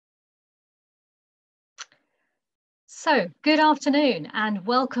So, good afternoon and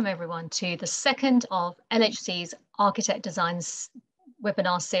welcome everyone to the second of LHC's Architect Designs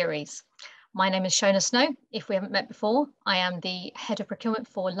webinar series. My name is Shona Snow. If we haven't met before, I am the Head of Procurement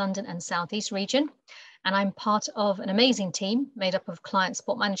for London and South East region, and I'm part of an amazing team made up of client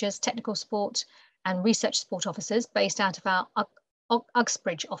support managers, technical support and research support officers based out of our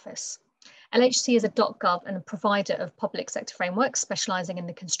Uxbridge office. LHC is a .gov and a provider of public sector frameworks specialising in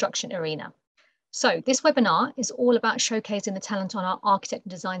the construction arena. So this webinar is all about showcasing the talent on our Architect and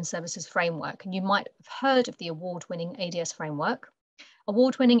Design Services framework. And you might have heard of the award-winning ADS framework,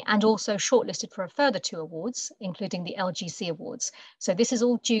 award-winning and also shortlisted for a further 2 awards, including the LGC Awards. So this is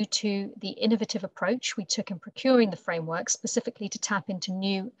all due to the innovative approach we took in procuring the framework specifically to tap into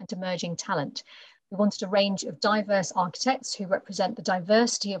new and emerging talent. We wanted a range of diverse architects who represent the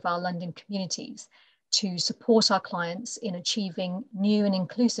diversity of our London communities to support our clients in achieving new and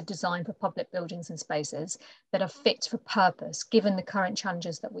inclusive design for public buildings and spaces that are fit for purpose, given the current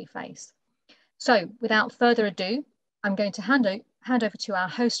challenges that we face. So without further ado, I'm going to hand over to our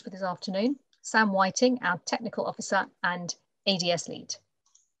host for this afternoon, Sam Whiting, our Technical Officer and ADS Lead.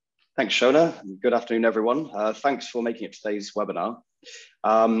 Thanks, Shona. Good afternoon, everyone. Thanks for making it today's webinar.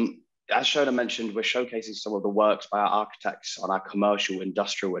 As Shona mentioned, we're showcasing some of the works by our architects on our commercial,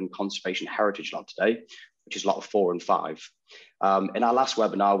 industrial and conservation heritage lot today, which is lot 4 and 5. In our last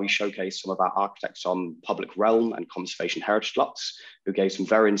webinar, we showcased some of our architects on public realm and conservation heritage lots, who gave some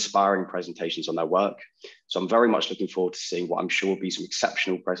very inspiring presentations on their work. So I'm very much looking forward to seeing what I'm sure will be some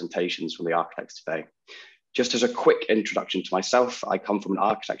exceptional presentations from the architects today. Just as a quick introduction to myself, I come from an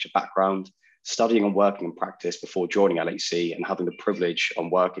architecture background, studying and working in practice before joining LHC and having the privilege on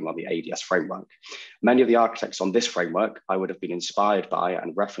working on the ADS framework. Many of the architects on this framework I would have been inspired by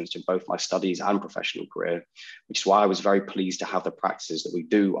and referenced in both my studies and professional career, which is why I was very pleased to have the practices that we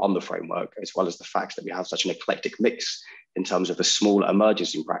do on the framework, as well as the fact that we have such an eclectic mix in terms of the small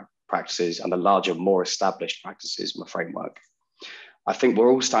emergency practices and the larger, more established practices in the framework. I think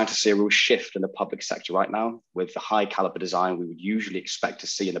we're all starting to see a real shift in the public sector right now, with the high caliber design we would usually expect to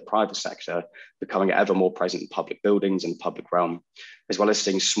see in the private sector becoming ever more present in public buildings and public realm, as well as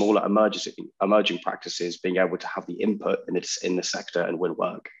seeing smaller emerging practices being able to have the input in the sector and win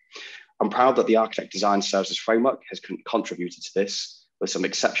work. I'm proud that the Architect Design Services framework has contributed to this, with some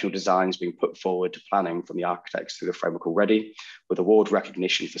exceptional designs being put forward to planning from the architects through the framework already, with award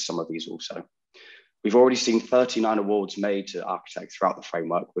recognition for some of these also. We've already seen 39 awards made to architects throughout the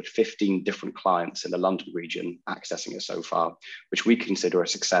framework, with 15 different clients in the London region accessing it so far, which we consider a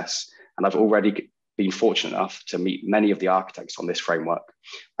success. And I've already been fortunate enough to meet many of the architects on this framework.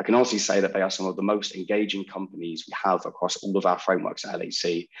 I can honestly say that they are some of the most engaging companies we have across all of our frameworks at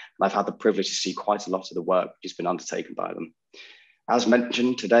LHC. And I've had the privilege to see quite a lot of the work which has been undertaken by them. As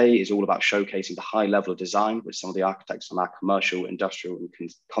mentioned, today is all about showcasing the high level of design which some of the architects on our commercial, industrial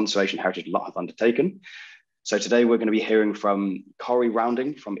and conservation heritage lot have undertaken. So today we're going to be hearing from Corrie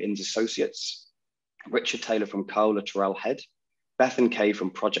Rounding from Inns Associates, Richard Taylor from Tourelle Head, Bethan Kay from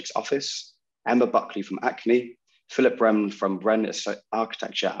Projects Office, Emma Buckley from ACME, Philip Wren from Wren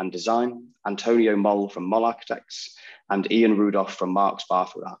Architecture and Design, Antonio Moll from Moll Architects, and Ian Rudolph from Marks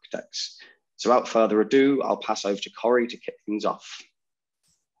Barfield Architects. So without further ado, I'll pass over to Corrie to kick things off.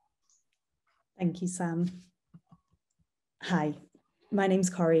 Thank you, Sam. Hi, my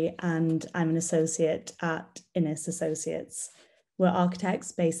name's Corrie and I'm an associate at Innis Associates. We're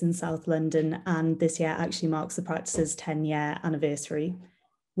architects based in South London, and this year actually marks the practice's 10-year anniversary.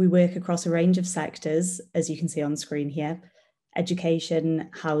 We work across a range of sectors, as you can see on screen here: education,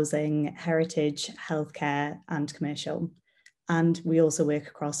 housing, heritage, healthcare and commercial. And we also work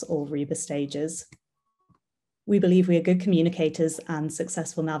across all REBA stages. We believe we are good communicators and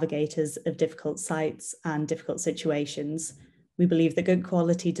successful navigators of difficult sites and difficult situations. We believe that good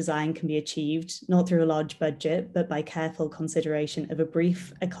quality design can be achieved, not through a large budget, but by careful consideration of a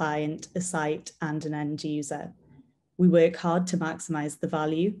brief, a client, a site, and an end user. We work hard to maximise the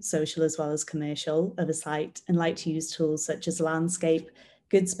value, social as well as commercial, of a site, and like to use tools such as landscape,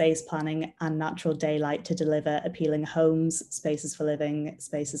 good space planning and natural daylight to deliver appealing homes, spaces for living,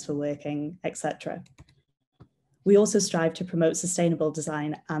 spaces for working, etc. We also strive to promote sustainable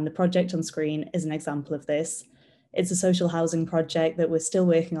design, and the project on screen is an example of this. It's a social housing project that we're still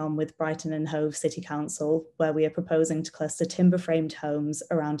working on with Brighton and Hove City Council, where we are proposing to cluster timber-framed homes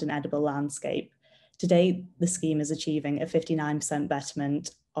around an edible landscape. Today, the scheme is achieving a 59%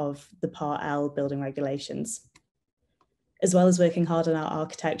 betterment of the Part L building regulations. As well as working hard on our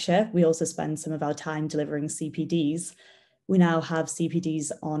architecture, we also spend some of our time delivering CPDs. We now have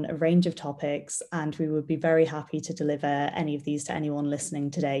CPDs on a range of topics, and we would be very happy to deliver any of these to anyone listening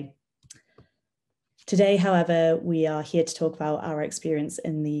today. Today, however, we are here to talk about our experience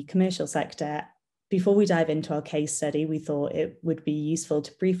in the commercial sector. Before we dive into our case study, we thought it would be useful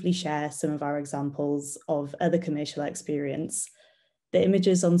to briefly share some of our examples of other commercial experience. The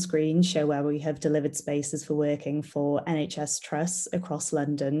images on screen show where we have delivered spaces for working for NHS trusts across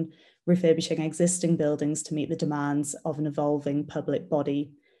London, refurbishing existing buildings to meet the demands of an evolving public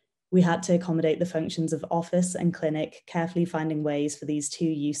body. We had to accommodate the functions of office and clinic, carefully finding ways for these two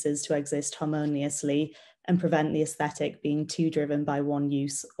uses to exist harmoniously and prevent the aesthetic being too driven by one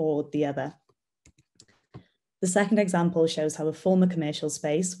use or the other. The second example shows how a former commercial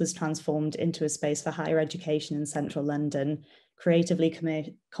space was transformed into a space for higher education in central London, creatively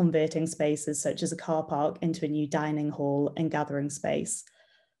converting spaces such as a car park into a new dining hall and gathering space.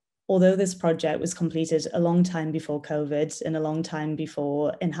 Although this project was completed a long time before COVID and a long time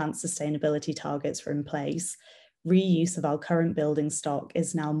before enhanced sustainability targets were in place, reuse of our current building stock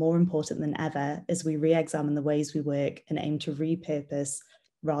is now more important than ever as we re-examine the ways we work and aim to repurpose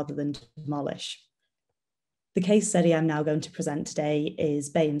rather than demolish. The case study I'm now going to present today is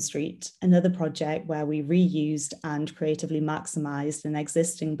Bayham Street, another project where we reused and creatively maximised an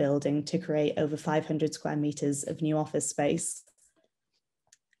existing building to create over 500 square metres of new office space.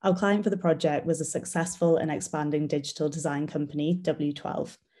 Our client for the project was a successful and expanding digital design company,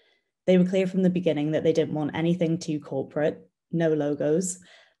 W12. They were clear from the beginning that they didn't want anything too corporate, no logos,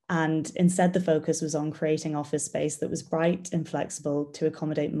 and instead the focus was on creating office space that was bright and flexible to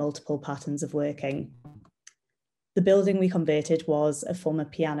accommodate multiple patterns of working. The building we converted was a former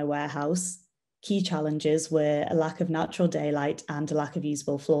piano warehouse. Key challenges were a lack of natural daylight and a lack of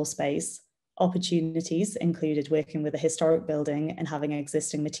usable floor space. Opportunities included working with a historic building and having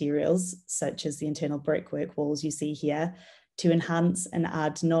existing materials, such as the internal brickwork walls you see here, to enhance and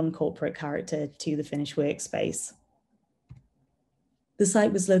add non-corporate character to the finished workspace. The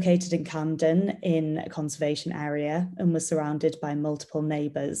site was located in Camden in a conservation area and was surrounded by multiple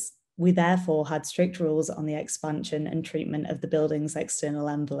neighbours. We therefore had strict rules on the expansion and treatment of the building's external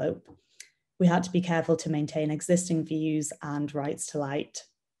envelope. We had to be careful to maintain existing views and rights to light.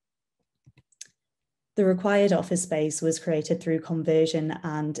 The required office space was created through conversion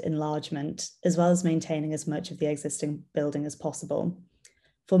and enlargement, as well as maintaining as much of the existing building as possible.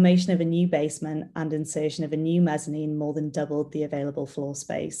 Formation of a new basement and insertion of a new mezzanine more than doubled the available floor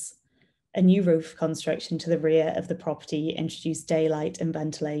space. A new roof construction to the rear of the property introduced daylight and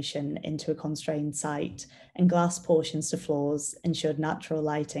ventilation into a constrained site, and glass portions to floors ensured natural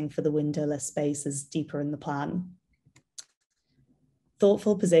lighting for the windowless spaces deeper in the plan.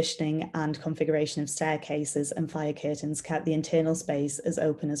 Thoughtful positioning and configuration of staircases and fire curtains kept the internal space as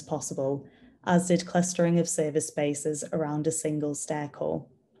open as possible, as did clustering of service spaces around a single stair core.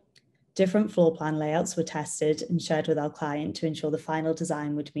 Different floor plan layouts were tested and shared with our client to ensure the final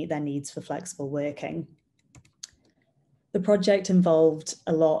design would meet their needs for flexible working. The project involved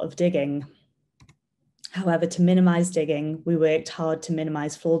a lot of digging. However, to minimise digging, we worked hard to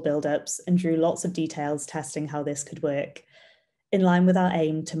minimise floor build-ups and drew lots of details testing how this could work. In line with our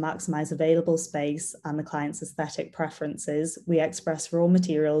aim to maximise available space and the client's aesthetic preferences, we expressed raw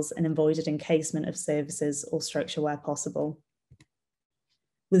materials and avoided encasement of services or structure where possible.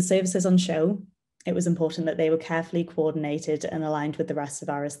 With services on show, it was important that they were carefully coordinated and aligned with the rest of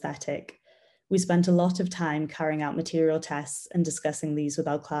our aesthetic. We spent a lot of time carrying out material tests and discussing these with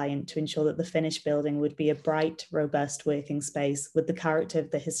our client to ensure that the finished building would be a bright, robust working space with the character of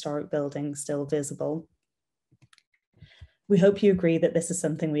the historic building still visible. We hope you agree that this is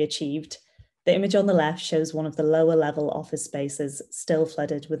something we achieved. The image on the left shows one of the lower level office spaces still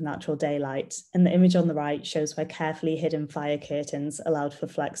flooded with natural daylight, and the image on the right shows where carefully hidden fire curtains allowed for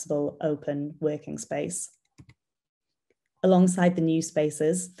flexible, open working space. Alongside the new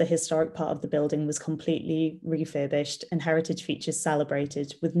spaces, the historic part of the building was completely refurbished and heritage features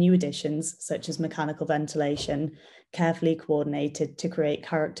celebrated with new additions such as mechanical ventilation, carefully coordinated to create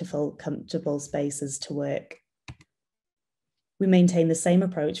characterful, comfortable spaces to work. We maintain the same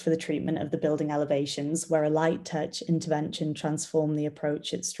approach for the treatment of the building elevations, where a light touch intervention transformed the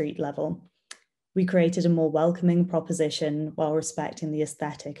approach at street level. We created a more welcoming proposition while respecting the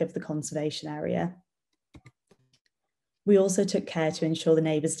aesthetic of the conservation area. We also took care to ensure the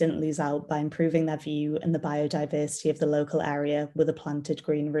neighbours didn't lose out by improving their view and the biodiversity of the local area with a planted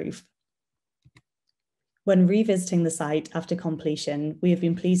green roof. When revisiting the site after completion, we have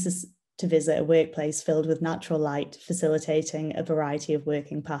been pleased to visit a workplace filled with natural light, facilitating a variety of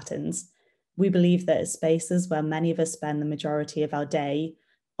working patterns. We believe that as spaces where many of us spend the majority of our day,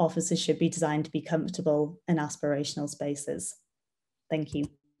 offices should be designed to be comfortable and aspirational spaces. Thank you.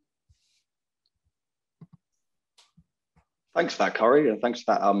 Thanks for that, Corrie, and thanks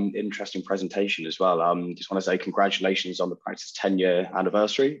for that interesting presentation as well. Just want to say congratulations on the practice 10-year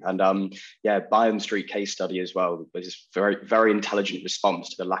anniversary, and yeah, Byam Street case study as well. There's very, very intelligent response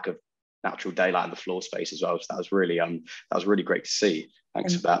to the lack of natural daylight in the floor space as well. So that was really great to see.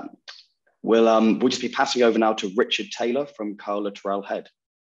 Thanks for that. We'll just be passing over now to Richard Taylor from Tourelle Head.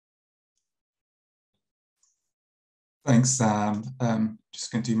 Thanks, Sam.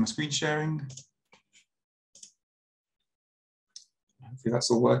 Just going to do my screen sharing. Hopefully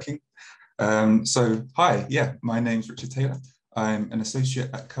that's all working. So hi, yeah, my name's Richard Taylor. I'm an associate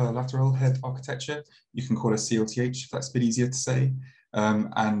at Tourelle Head Architecture. You can call us CLTH if that's a bit easier to say.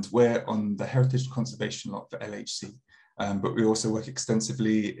 And we're on the Heritage Conservation lot for LHC. But we also work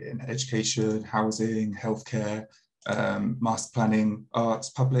extensively in education, housing, healthcare, master planning, arts,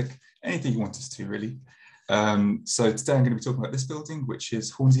 public, anything you want us to really. So today I'm going to be talking about this building, which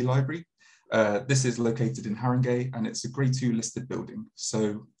is Hornsey Library. This is located in Haringey and it's a Grade 2 listed building.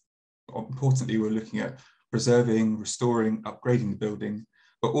 So importantly, we're looking at preserving, restoring, upgrading the building,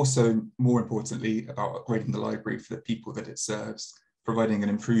 but also more importantly about upgrading the library for the people that it serves, providing an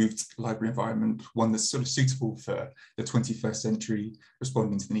improved library environment, one that's sort of suitable for the 21st century,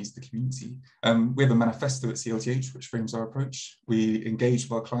 responding to the needs of the community. We have a manifesto at CLTH, which frames our approach. We engage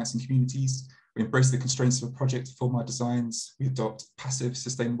with our clients and communities. We embrace the constraints of a project to form our designs. We adopt passive,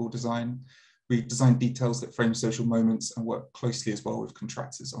 sustainable design. We design details that frame social moments and work closely as well with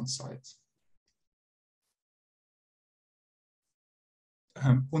contractors on site.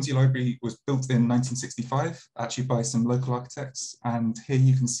 Hornsey Library was built in 1965, actually by some local architects. And here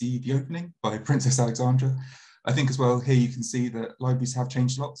you can see the opening by Princess Alexandra. I think as well, here you can see that libraries have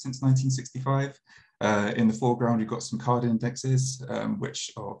changed a lot since 1965. In the foreground, you've got some card indexes,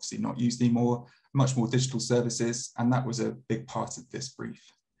 which are obviously not used anymore, much more digital services, and that was a big part of this brief.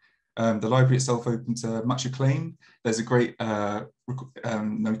 The library itself opened to much acclaim. There's a great note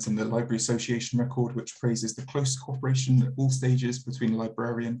in the Library Association record, which praises the close cooperation at all stages between a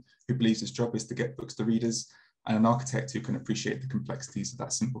librarian who believes his job is to get books to readers and an architect who can appreciate the complexities of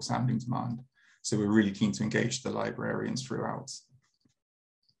that simple sounding demand. So we're really keen to engage the librarians throughout.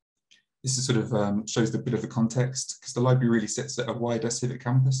 This is sort of shows a bit of the context, because the library really sits at a wider civic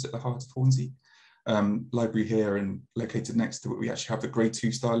campus at the heart of Hornsey. Library here and located next to it, we actually have the Grade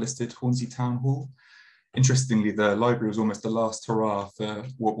 2 star listed Hornsey Town Hall. Interestingly, the library was almost the last hurrah for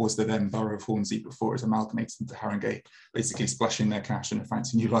what was the then borough of Hornsey before it was amalgamated into Haringey, basically splashing their cash in a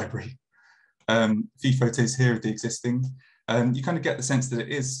fancy new library. A few photos here of the existing. You kind of get the sense that it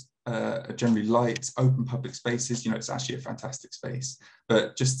is a generally light, open public spaces. You know, it's actually a fantastic space,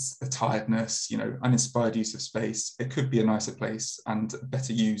 but just a tiredness, you know, uninspired use of space. It could be a nicer place and a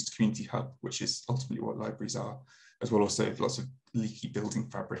better used community hub, which is ultimately what libraries are, as well also lots of leaky building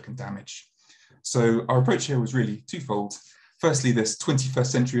fabric and damage. So our approach here was really twofold. Firstly, this 21st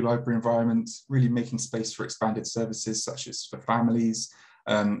century library environment, really making space for expanded services such as for families,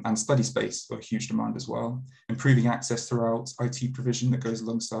 and study space for huge demand as well, improving access throughout, IT provision that goes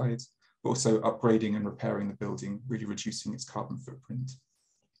alongside, but also upgrading and repairing the building, really reducing its carbon footprint.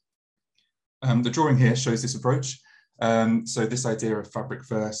 The drawing here shows this approach. So this idea of fabric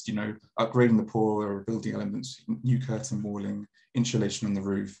first, you know, upgrading the core or building elements, new curtain walling, insulation on the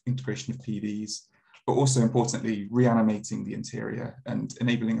roof, integration of PVs, but also importantly, reanimating the interior and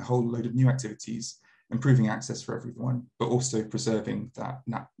enabling a whole load of new activities, improving access for everyone, but also preserving that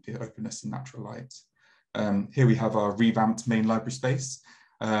the openness and natural light. Here we have our revamped main library space,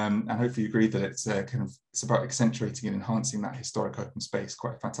 and hopefully you agree that it's it's about accentuating and enhancing that historic open space,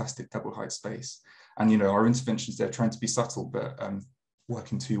 quite a fantastic double height space. And you know, our interventions there trying to be subtle, but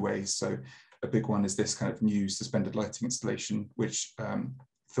work in two ways. So a big one is this kind of new suspended lighting installation, which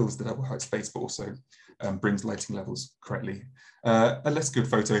fills the double height space, but also brings lighting levels correctly. A less good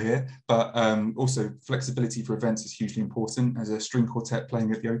photo here, but also flexibility for events is hugely important, as a string quartet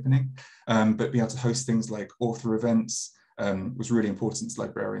playing at the opening, but being able to host things like author events was really important to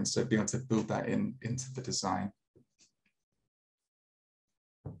librarians, so being able to build that into the design.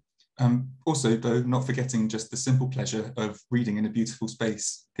 Also, though, not forgetting just the simple pleasure of reading in a beautiful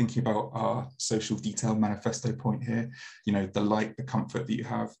space, thinking about our social detail manifesto point here, you know, the light, the comfort that you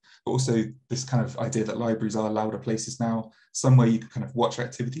have, but also this kind of idea that libraries are louder places now, somewhere you can kind of watch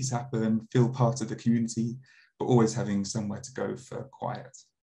activities happen, feel part of the community, but always having somewhere to go for quiet.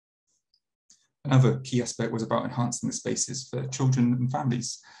 Another key aspect was about enhancing the spaces for children and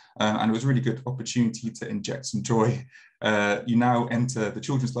families. And it was a really good opportunity to inject some joy. You now enter the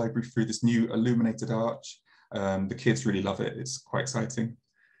children's library through this new illuminated arch. The kids really love it. It's quite exciting.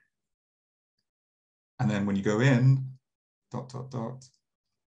 And then when you go in,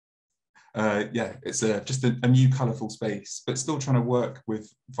 Yeah, it's just a new colourful space, but still trying to work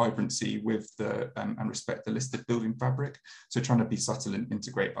with vibrancy with the and respect the listed building fabric. So trying to be subtle and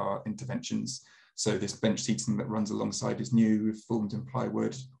integrate our interventions. So this bench seating that runs alongside is new, formed in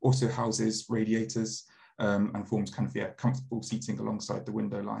plywood, also houses radiators and forms kind of comfortable seating alongside the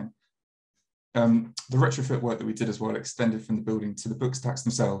window line. The retrofit work that we did as well extended from the building to the book stacks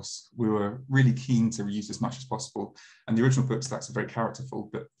themselves. We were really keen to reuse as much as possible, and the original book stacks are very characterful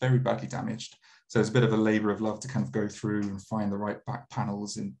but very badly damaged. So it's a bit of a labour of love to kind of go through and find the right back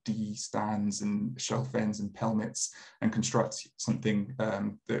panels and D stands and shelf ends and pelmets and construct something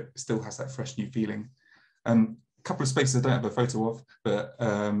that still has that fresh new feeling. A couple of spaces I don't have a photo of, but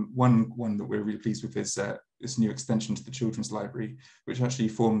one that we're really pleased with is this new extension to the children's library, which actually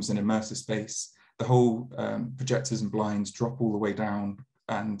forms an immersive space. The whole projectors and blinds drop all the way down,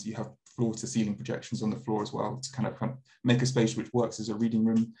 and you have floor to ceiling projections on the floor as well to kind of make a space which works as a reading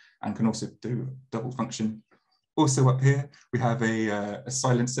room and can also do double function. Also up here, we have a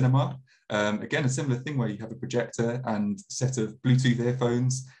silent cinema. Again, a similar thing where you have a projector and a set of Bluetooth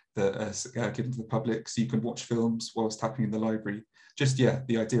earphones that are given to the public so you can watch films whilst tapping in the library. Just, yeah,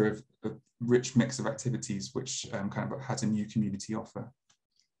 the idea of a rich mix of activities which kind of has a new community offer.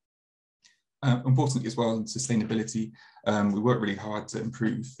 Importantly as well, in sustainability, we worked really hard to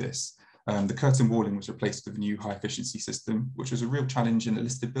improve this. The curtain walling was replaced with a new high efficiency system, which was a real challenge in a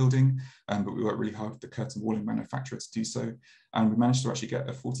listed building, but we worked really hard with the curtain walling manufacturer to do so. And we managed to actually get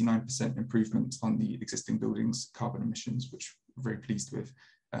a 49% improvement on the existing building's carbon emissions, which we're very pleased with,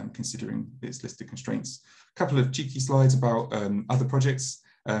 considering its listed constraints. A couple of cheeky slides about other projects.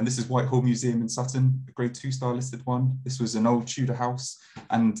 This is Whitehall Museum in Sutton, a grade 2-star listed one. This was an old Tudor house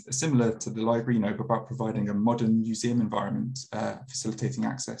and similar to the library, about providing a modern museum environment, facilitating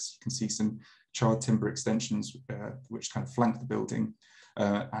access. You can see some charred timber extensions which kind of flank the building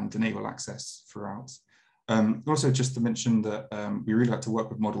and enable access throughout. Also just to mention that we really like to work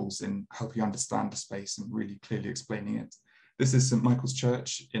with models in helping you understand the space and really clearly explaining it. This is St Michael's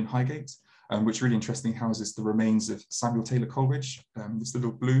Church in Highgate, which really interestingly houses the remains of Samuel Taylor Coleridge, this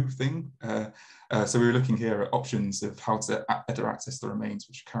little blue thing. So we were looking here at options of how to better access the remains,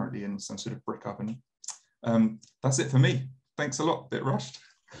 which are currently in some sort of brick oven. That's it for me. Thanks a lot, bit rushed.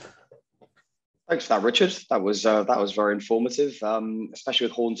 Thanks for that, Richard. That was very informative, especially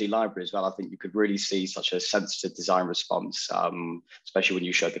with Hornsey Library as well. I think you could really see such a sensitive design response, especially when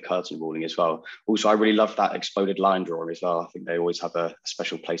you showed the curtain walling as well. Also, I really love that exploded line drawing as well. I think they always have a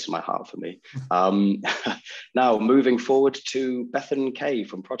special place in my heart for me. Now, moving forward to Bethan Kay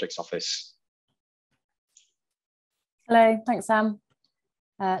from Projects Office. Hello, thanks, Sam.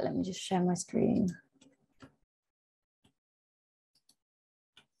 Let me just share my screen.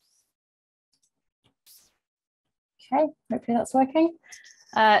 Okay, hopefully that's working.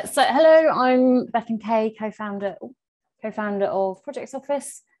 So hello, I'm Bethan Kay, co-founder of Projects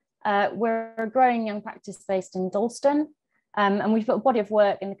Office. We're a growing young practice based in Dalston, and we've got a body of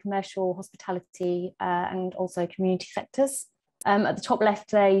work in the commercial, hospitality, and also community sectors. At the top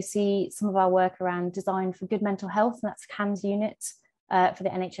left there, you see some of our work around design for good mental health, and that's CANS unit for the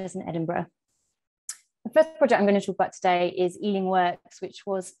NHS in Edinburgh. The first project I'm going to talk about today is Ealing Works, which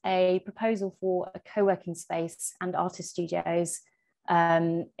was a proposal for a co-working space and artist studios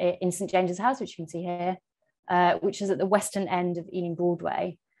in St James's House, which you can see here, which is at the western end of Ealing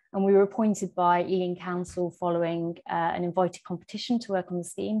Broadway. And we were appointed by Ealing Council following an invited competition to work on the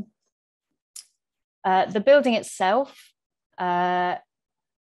scheme. The building itself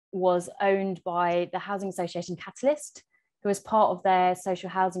was owned by the Housing Association Catalyst, who as part of their social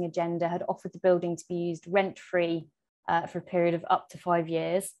housing agenda had offered the building to be used rent-free for a period of up to 5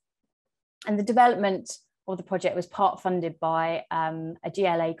 years. And the development of the project was part funded by a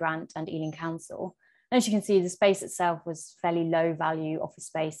GLA grant and Ealing Council. And as you can see, the space itself was fairly low value office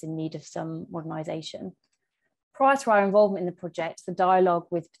space in need of some modernisation. Prior to our involvement in the project, the dialogue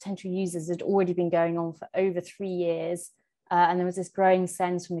with potential users had already been going on for over 3 years. And there was this growing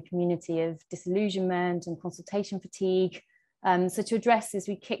sense from the community of disillusionment and consultation fatigue. So to address this,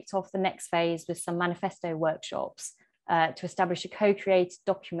 we kicked off the next phase with some manifesto workshops to establish a co-created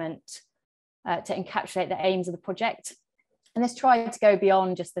document to encapsulate the aims of the project. And this tried to go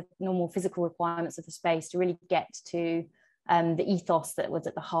beyond just the normal physical requirements of the space to really get to the ethos that was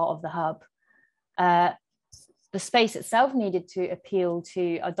at the heart of the hub. The space itself needed to appeal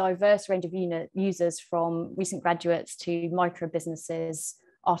to a diverse range of users, from recent graduates to micro businesses,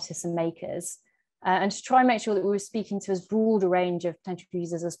 artists and makers. And to try and make sure that we were speaking to as broad a range of potential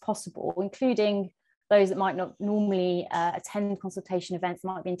users as possible, including those that might not normally attend consultation events,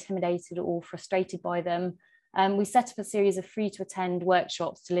 might be intimidated or frustrated by them, we set up a series of free-to-attend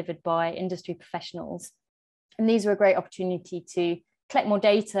workshops delivered by industry professionals. And these were a great opportunity to collect more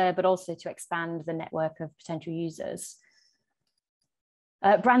data, but also to expand the network of potential users.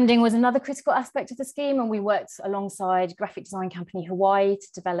 Branding was another critical aspect of the scheme, and we worked alongside graphic design company Hawaii to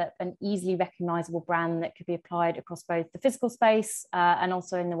develop an easily recognizable brand that could be applied across both the physical space and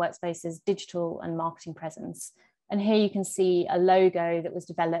also in the workspace's digital and marketing presence. And here you can see a logo that was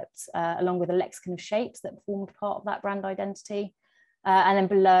developed along with a lexicon of shapes that formed part of that brand identity. And then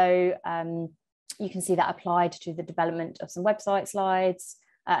below, you can see that applied to the development of some website slides,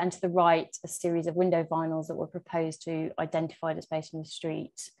 and to the right, a series of window vinyls that were proposed to identify the space in the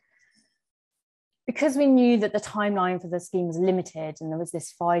street. Because we knew that the timeline for the scheme was limited and there was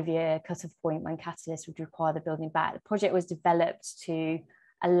this 5-year cut-off point when Catalyst would require the building back, the project was developed to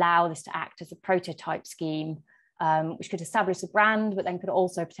allow this to act as a prototype scheme, which could establish a brand, but then could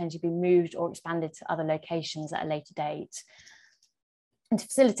also potentially be moved or expanded to other locations at a later date. And to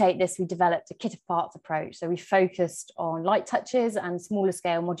facilitate this, we developed a kit of parts approach. So we focused on light touches and smaller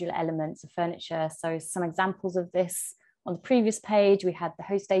scale modular elements of furniture. So some examples of this on the previous page, we had the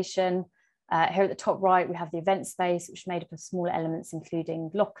host station. Here at the top right, we have the event space, which is made up of smaller elements,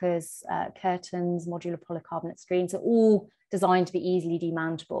 including lockers, curtains, modular polycarbonate screens, so all designed to be easily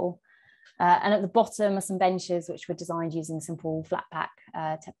demountable. And at the bottom are some benches, which were designed using simple flat pack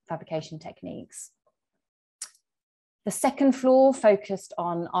fabrication techniques. The second floor focused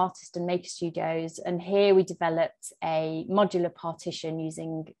on artist and maker studios, and here we developed a modular partition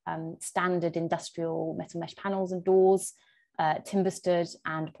using standard industrial metal mesh panels and doors, timber stud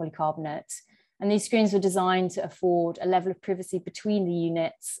and polycarbonate. And these screens were designed to afford a level of privacy between the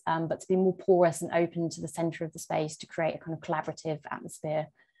units, but to be more porous and open to the centre of the space to create a kind of collaborative atmosphere.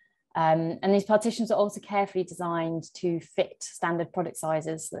 And these partitions are also carefully designed to fit standard product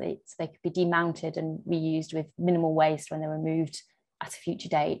sizes so they could be demounted and reused with minimal waste when they were moved at a future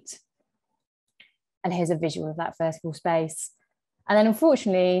date. And here's a visual of that first floor space. And then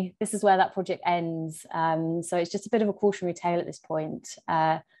unfortunately, this is where that project ends. So it's just a bit of a cautionary tale at this point.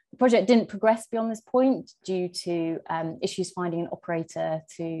 The project didn't progress beyond this point due to issues finding an operator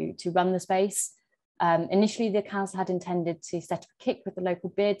to run the space. Initially, the council had intended to set up a kick with the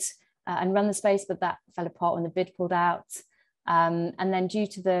local bid and run the space, but that fell apart when the bid pulled out. And then due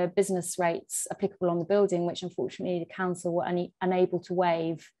to the business rates applicable on the building, which unfortunately the council were unable to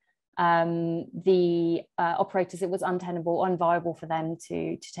waive, the operators, it was untenable, unviable for them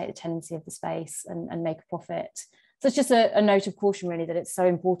to take the tenancy of the space and make a profit. So it's just a note of caution really that it's so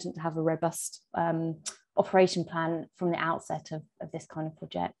important to have a robust operation plan from the outset of this kind of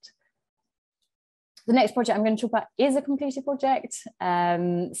project. The next project I'm going to talk about is a completed project.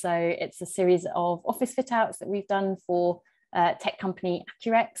 So it's a series of office fit outs that we've done for tech company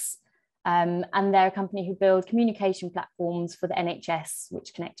Accurex. And they're a company who build communication platforms for the NHS,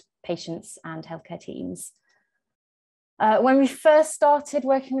 which connect patients and healthcare teams. When we first started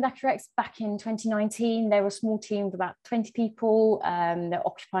working with Accurex back in 2019, they were a small team of about 20 people. They're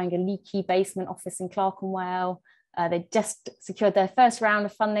occupying a leaky basement office in Clerkenwell. They just secured their first round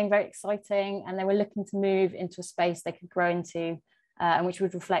of funding, very exciting, and they were looking to move into a space they could grow into and which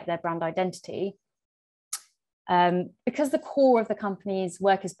would reflect their brand identity. Because the core of the company's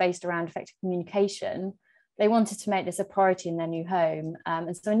work is based around effective communication, they wanted to make this a priority in their new home.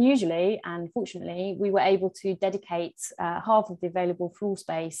 And so unusually and fortunately, we were able to dedicate half of the available floor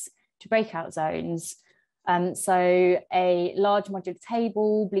space to breakout zones. So a large modular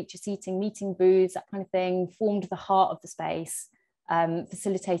table, bleacher seating, meeting booths, that kind of thing formed the heart of the space,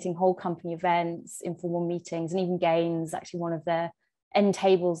 facilitating whole company events, informal meetings, and even games. Actually, one of their end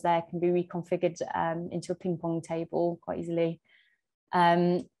tables there can be reconfigured into a ping pong table quite easily.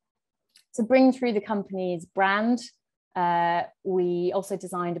 To bring through the company's brand, we also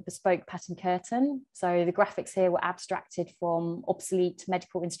designed a bespoke pattern curtain. So the graphics here were abstracted from obsolete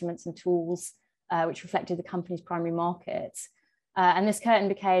medical instruments and tools, which reflected the company's primary market. And this curtain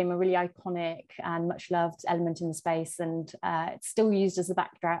became a really iconic and much loved element in the space, and it's still used as a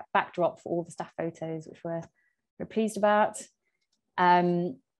backdrop for all the staff photos, which we're pleased about.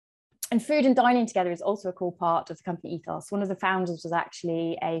 And food and dining together is also a core part of the company ethos. One of the founders was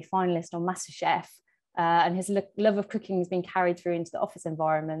actually a finalist on MasterChef, and his love of cooking has been carried through into the office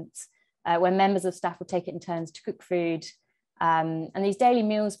environment, where members of staff would take it in turns to cook food. And these daily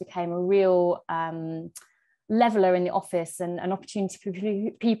meals became a real leveler in the office and an opportunity for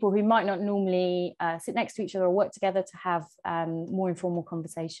people who might not normally sit next to each other or work together to have more informal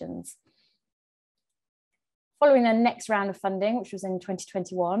conversations. Following their next round of funding, which was in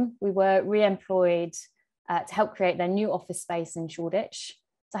 2021, we were re-employed to help create their new office space in Shoreditch.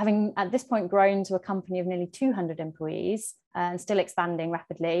 So having at this point grown to a company of nearly 200 employees and still expanding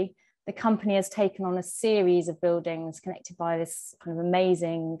rapidly, the company has taken on a series of buildings connected by this kind of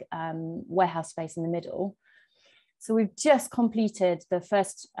amazing warehouse space in the middle. So we've just completed the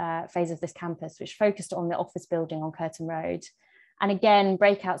first phase of this campus, which focused on the office building on Curtin Road. And again,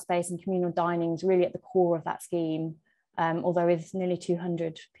 breakout space and communal dining is really at the core of that scheme. Although with nearly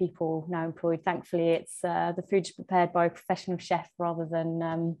 200 people now employed, thankfully it's the food's prepared by a professional chef rather than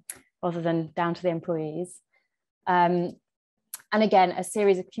down to the employees. And again, a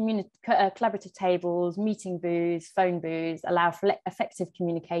series of collaborative tables, meeting booths, phone booths allow for effective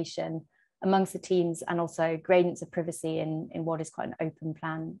communication amongst the teams, and also gradients of privacy in what is quite an open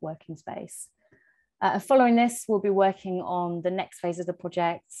plan working space. Following this, we'll be working on the next phase of the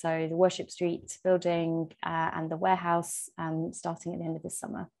project, so the Worship Street building and the warehouse, starting at the end of this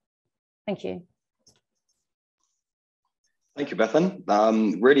summer. Thank you. Thank you, Bethan.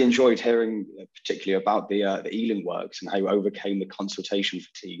 Really enjoyed hearing particularly about the Ealing works and how you overcame the consultation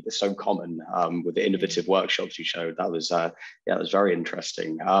fatigue that's so common with the innovative workshops you showed. That was, yeah, that was very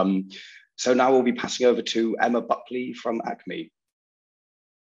interesting. So now we'll be passing over to Emma Buckley from ACME.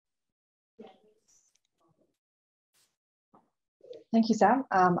 Thank you, Sam.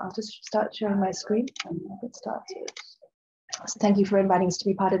 I'll just start sharing my screen and we'll get started. So thank you for inviting us to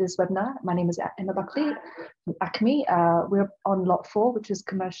be part of this webinar. My name is Emma Buckley from ACME. We're on Lot 4, which is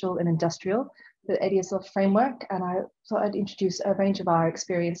commercial and industrial, the ADSL framework. And I thought I'd introduce a range of our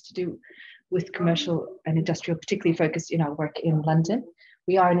experience to do with commercial and industrial, particularly focused in our work in London.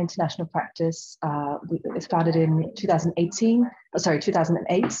 We are an international practice. It was founded in 2008.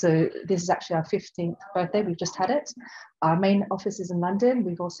 So this is actually our 15th birthday. We've just had it. Our main office is in London.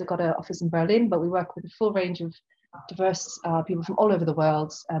 We've also got an office in Berlin, but we work with a full range of diverse people from all over the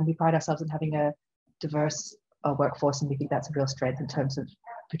world. And we pride ourselves in having a diverse workforce. And we think that's a real strength in terms of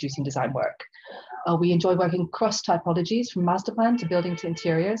producing design work. We enjoy working across typologies from master plan to building to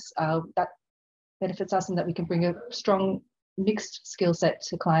interiors. That benefits us in that we can bring a strong mixed skill set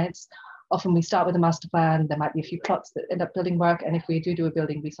to clients. Often we start with a master plan. There might be a few plots that end up building work. And if we do a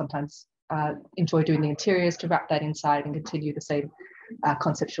building, we sometimes enjoy doing the interiors to wrap that inside and continue the same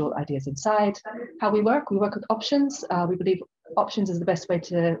conceptual ideas inside. How we work with options. We believe options is the best way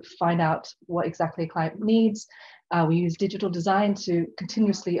to find out what exactly a client needs. We use digital design to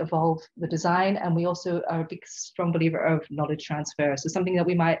continuously evolve the design. And we also are a big, strong believer of knowledge transfer. So something that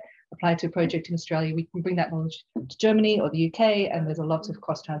we might apply to a project in Australia, we can bring that knowledge to Germany or the UK, and there's a lot of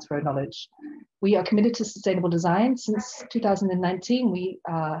cross-transfer knowledge. We are committed to sustainable design. Since 2019, we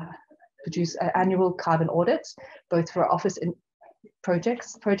produce annual carbon audits, both for office and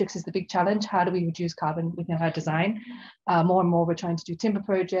projects. Projects is the big challenge. How do we reduce carbon within our design? More and more, we're trying to do timber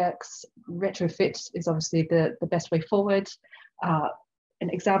projects. Retrofit is obviously the best way forward. An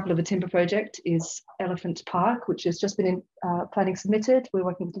example of a timber project is Elephant Park, which has just been in planning submitted. We're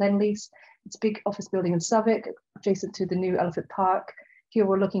working with Lendlease. It's a big office building in Southwark, adjacent to the new Elephant Park. Here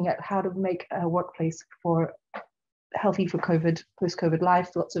we're looking at how to make a workplace for healthy for COVID, post-COVID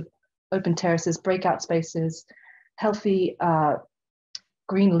life, lots of open terraces, breakout spaces, healthy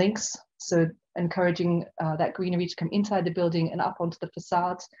green links. So encouraging that greenery to come inside the building and up onto the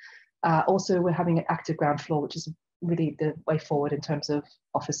facade. Also, we're having an active ground floor, which is really the way forward in terms of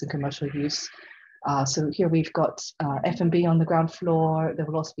office and commercial use. So here we've got F&B on the ground floor. There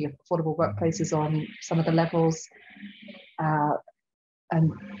will also be affordable workplaces on some of the levels.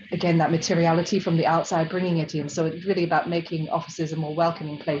 And again, that materiality from the outside, bringing it in. So it's really about making offices a more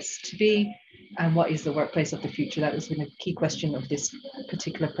welcoming place to be. And what is the workplace of the future? That has been a key question of this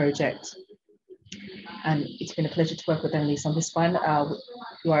particular project. And it's been a pleasure to work with Lendlease on this one,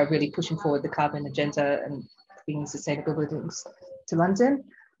 who are really pushing forward the carbon agenda and bringing sustainable buildings to London.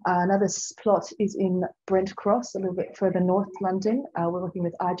 Another plot is in Brent Cross, a little bit further north London. We're working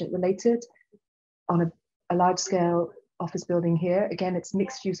with Argent Related on a large scale office building here. Again, it's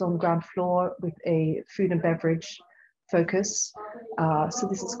mixed use on the ground floor with a food and beverage focus. So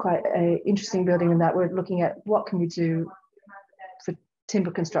this is quite an interesting building in that we're looking at what can we do for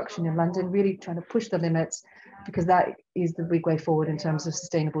timber construction in London, really trying to push the limits, because that is the big way forward in terms of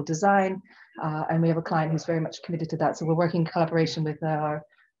sustainable design. And we have a client who's very much committed to that. So we're working in collaboration with our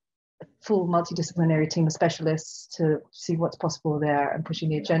full multidisciplinary team of specialists to see what's possible there and pushing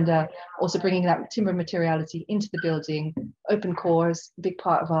the agenda. Also bringing that timber materiality into the building, open cores, big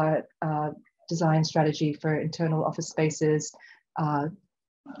part of our design strategy for internal office spaces,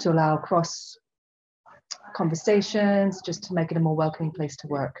 to allow cross conversations, just to make it a more welcoming place to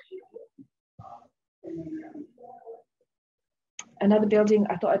work. Another building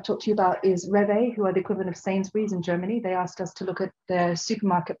I thought I'd talk to you about is Rewe, who are the equivalent of Sainsbury's in Germany. They asked us to look at their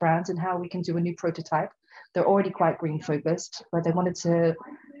supermarket brands and how we can do a new prototype. They're already quite green focused, but they wanted to,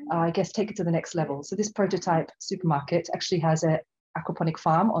 I guess, take it to the next level. So this prototype supermarket actually has an aquaponic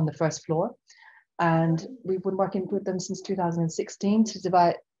farm on the first floor. And we've been working with them since 2016 to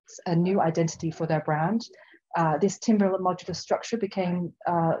devise a new identity for their brand. This timber modular structure became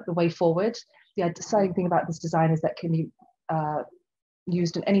the way forward. The exciting thing about this design is that can be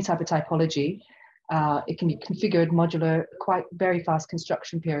used in any type of typology. It can be configured modular, quite very fast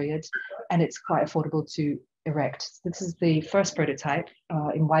construction periods, and it's quite affordable to erect. So this is the first prototype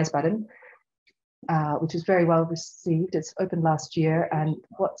in Wiesbaden, which is very well received. It's opened last year, and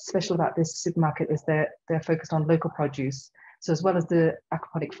what's special about this supermarket is they're focused on local produce. So as well as the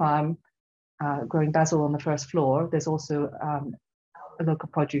aquaponic farm growing basil on the first floor, there's also a local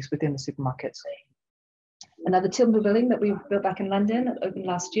produce within the supermarket. Another timber building that we built back in London that opened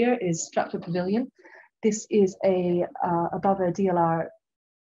last year is Stratford Pavilion. This is above a DLR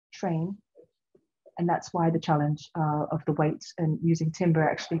train, and that's why the challenge of the weight and using timber.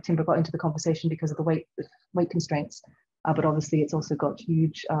 Actually, timber got into the conversation because of the weight constraints, but obviously it's also got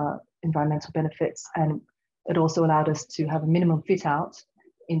huge environmental benefits, and it also allowed us to have a minimum fit out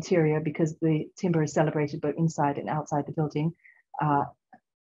interior because the timber is celebrated both inside and outside the building,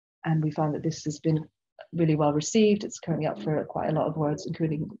 and we found that this has been really well received. It's currently up for quite a lot of awards,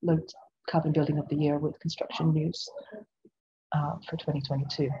 including Low Carbon Building of the Year with Construction News for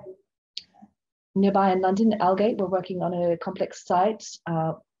 2022. Nearby in London, Aldgate, we're working on a complex site,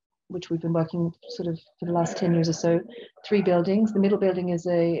 which we've been working sort of for the last 10 years or so. 3 buildings. The middle building is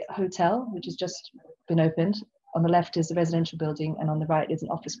a hotel, which has just been opened. On the left is a residential building, and on the right is an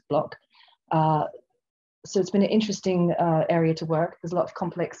office block. So it's been an interesting area to work. There's a lot of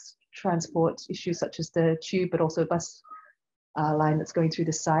complex transport issues such as the tube, but also a bus line that's going through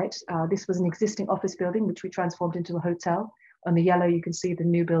the site. This was an existing office building, which we transformed into a hotel. On the yellow, you can see the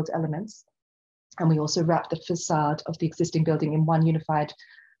new build elements. And we also wrapped the facade of the existing building in one unified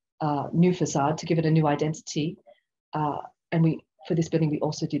new facade to give it a new identity. And for this building, we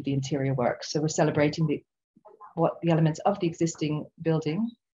also did the interior work. So we're celebrating the elements of the existing building,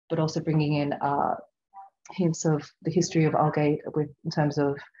 but also bringing in hints of the history of Aldgate in terms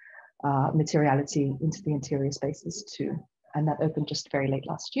of materiality into the interior spaces too. And that opened just very late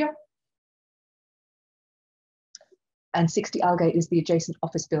last year. And 60 Aldgate is the adjacent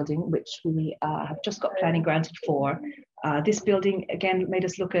office building, which we have just got planning granted for. This building, again, made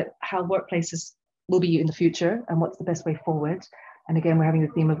us look at how workplaces will be in the future and what's the best way forward. And again, we're having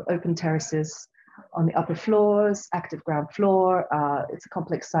the theme of open terraces on the upper floors, active ground floor. It's a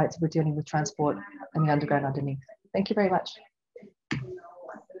complex site, so we're dealing with transport and the underground underneath. Thank you very much.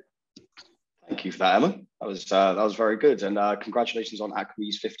 Thank you for that, Emma. That was very good, and congratulations on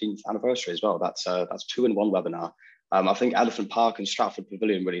ACME's 15th anniversary as well. That's 2 in 1 webinar. I think Elephant Park and Stratford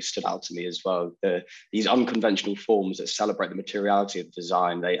Pavilion really stood out to me as well. These unconventional forms that celebrate the materiality of the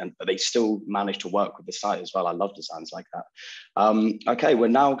design, but they still manage to work with the site as well. I love designs like that. Okay, we're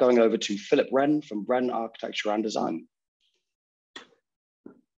now going over to Philip Wren from Wren Architecture and Design.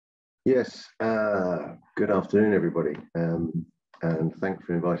 Yes, good afternoon, everybody. And thanks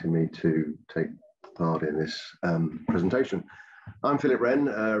for inviting me to take part in this presentation. I'm Philip Wren.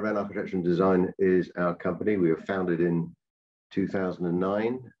 Wren Architecture and Design is our company. We were founded in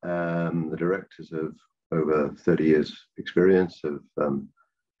 2009. The directors have over 30 years experience of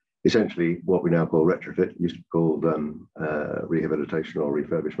essentially what we now call retrofit, used to be called rehabilitation or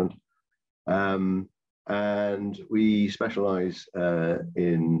refurbishment. And we specialize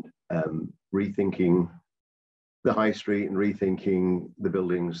in rethinking the high street and rethinking the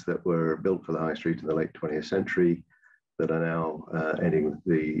buildings that were built for the high street in the late 20th century that are now nearing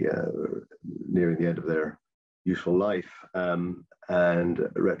the end of their useful life. And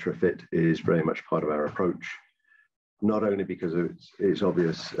retrofit is very much part of our approach, not only because of its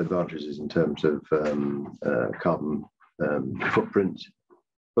obvious advantages in terms of carbon footprint,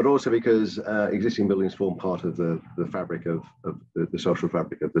 but also because existing buildings form part of the fabric of the social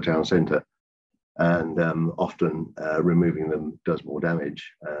fabric of the town centre. And often removing them does more damage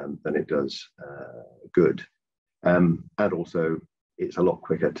than it does good. And also it's a lot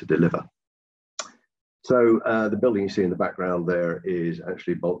quicker to deliver. So the building you see in the background there is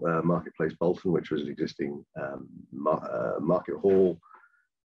actually Marketplace Bolton, which was an existing market hall.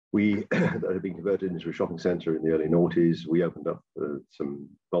 That had been converted into a shopping centre in the early noughties. We opened up some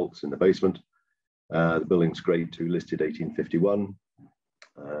vaults in the basement. The building's grade 2 listed 1851.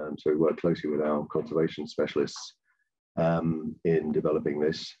 So we work closely with our conservation specialists in developing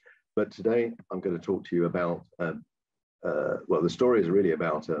this. But today I'm going to talk to you about well, the story is really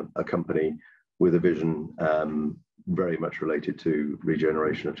about a company with a vision very much related to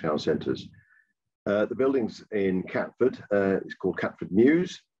regeneration of town centres. The building's in Catford. It's called Catford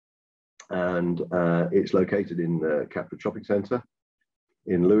Mews, and it's located in the Catford Shopping Centre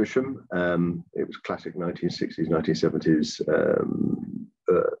in Lewisham. It was classic 1960s, 1970s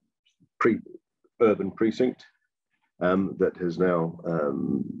urban precinct that has now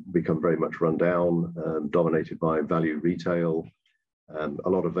become very much run down, dominated by value retail, a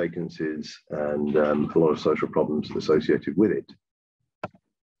lot of vacancies, and a lot of social problems associated with it.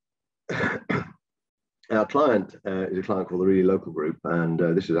 Our client is a client called the Really Local Group, and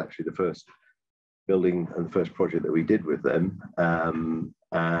this is actually the first building and the first project that we did with them.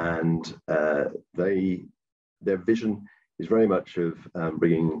 Their vision is very much of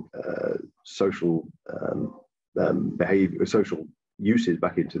bringing social behaviour, social uses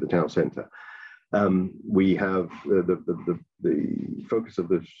back into the town centre. We have the focus of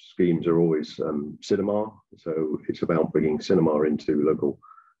the schemes are always cinema, so it's about bringing cinema into local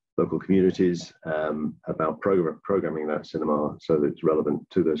communities, about programming that cinema so that it's relevant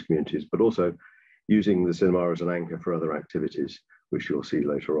to those communities, but also using the cinema as an anchor for other activities, which you'll see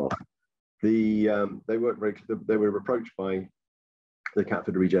later on. They were approached by the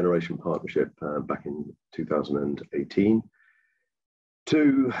Catford Regeneration Partnership back in 2018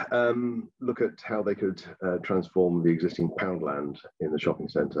 to look at how they could transform the existing Poundland in the shopping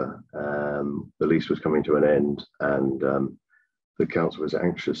centre. The lease was coming to an end, and the council was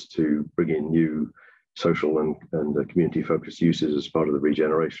anxious to bring in new social and community-focused uses as part of the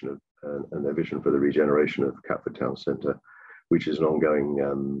regeneration of and their vision for the regeneration of Catford Town Centre, which is an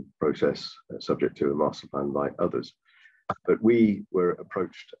ongoing process subject to a master plan by others. But we were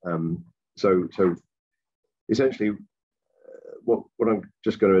approached. So essentially, what I'm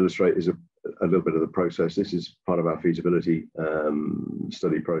just going to illustrate is a little bit of the process. This is part of our feasibility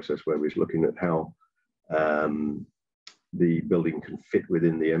study process, where we're looking at how the building can fit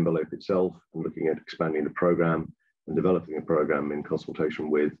within the envelope itself, and looking at expanding the programme and developing a programme in consultation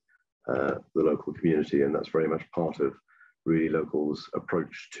with the local community. And that's very much part of Really Local's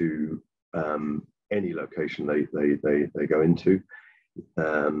approach to any location they go into.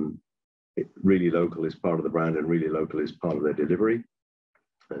 Really Local is part of the brand, and Really Local is part of their delivery.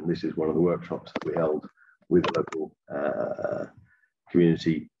 And this is one of the workshops that we held with the local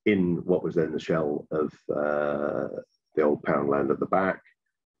community in what was then the shell of the old Poundland at the back,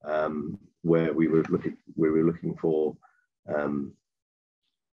 where we were looking for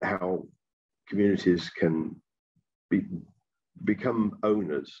how communities can become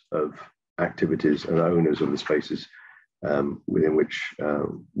owners of activities and owners of the spaces within which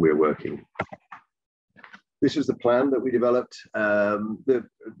we're working. This is the plan that we developed.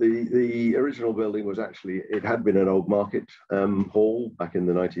 The original building was actually, it had been an old market hall back in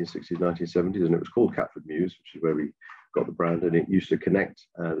the 1960s, 1970s, and it was called Catford Mews, which is where we got the brand, and it used to connect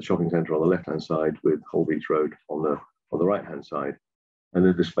the shopping centre on the left-hand side with Holbeach Road on the right-hand side. And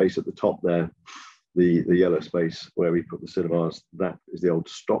then the space at the top there, the yellow space where we put the cinemas, that is the old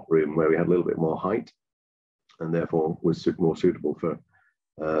stock room where we had a little bit more height, and therefore was more suitable for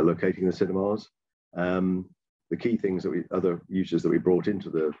locating the cinemas. The key things that other uses that we brought into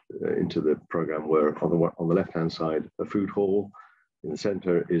the programme were on the left-hand side, a food hall. In the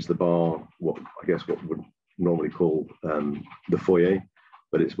centre is the bar, what would normally call the foyer,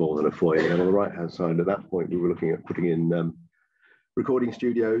 but it's more than a foyer. And on the right-hand side, at that point, we were looking at putting in recording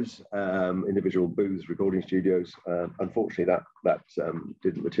studios, individual booths, recording studios. Unfortunately, that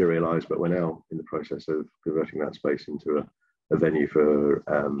didn't materialise, but we're now in the process of converting that space into a venue for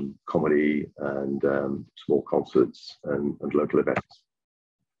comedy and small concerts and local events.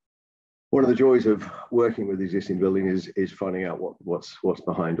 One of the joys of working with the existing building is finding out what's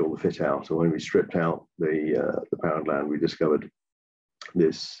behind all the fit out. So when we stripped out the Poundland, we discovered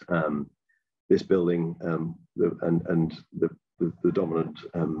this this building, and the dominant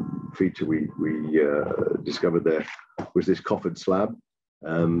feature we discovered there was this coffered slab,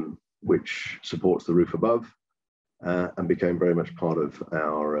 which supports the roof above, and became very much part of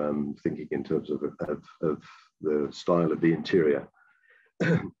our thinking in terms of the style of the interior.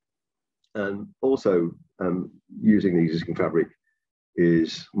 And also, using the existing fabric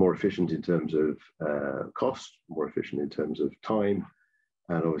is more efficient in terms of cost, more efficient in terms of time,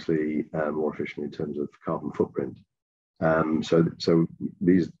 and obviously more efficient in terms of carbon footprint. So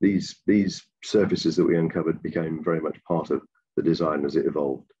these surfaces that we uncovered became very much part of the design as it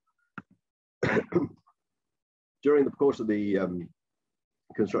evolved. During the course of the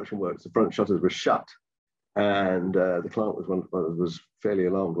construction works, the front shutters were shut, And the client was fairly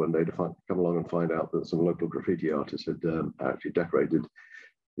alarmed one day to come along and find out that some local graffiti artist had actually decorated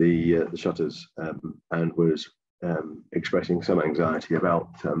the shutters and was expressing some anxiety about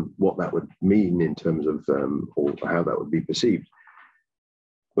what that would mean in terms of or how that would be perceived.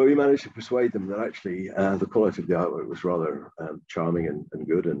 But we managed to persuade them that actually the quality of the artwork was rather charming and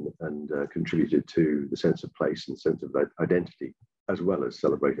good and contributed to the sense of place and sense of identity, as well as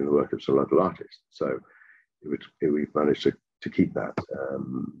celebrating the work of some local artists. So we've managed to keep that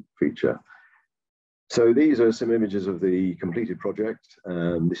feature. So these are some images of the completed project.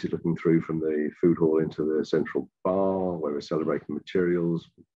 This is looking through from the food hall into the central bar, where we're celebrating materials.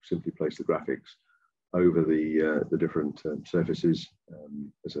 Simply place the graphics over the different surfaces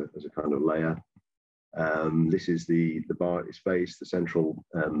as a kind of layer. This is the bar space, the central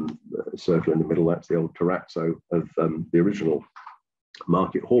circle in the middle. That's the old terrazzo of the original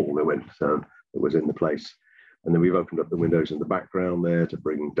market hall that was in the place. And then we've opened up the windows in the background there to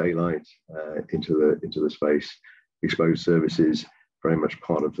bring daylight into the space. Exposed services, very much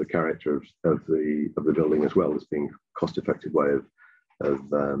part of the character of the building, as well as being a cost-effective way of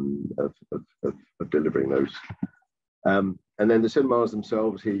delivering those. And then the cinemas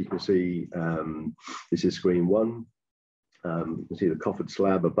themselves, here you can see this is screen one. You can see the coffered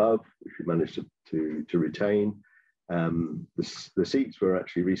slab above, which we managed to retain. The seats were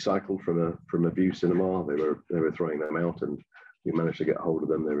actually recycled from a View cinema. They were throwing them out, and we managed to get hold of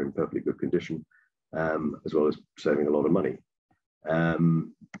them. They're in perfectly good condition, as well as saving a lot of money.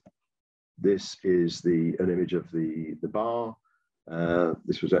 This is an image of the bar.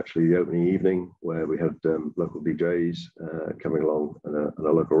 This was actually the opening evening, where we had local DJs coming along and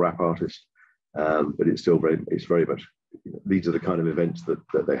a local rap artist. But it's very much, these are the kind of events that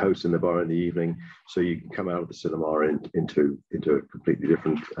they host in the bar in the evening. So you can come out of the cinema into a completely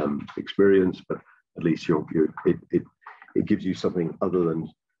different experience, but at least it gives you something other than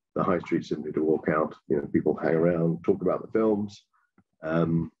the high street simply to walk out. People hang around, talk about the films.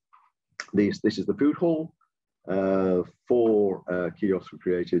 This is the food hall. 4 kiosks were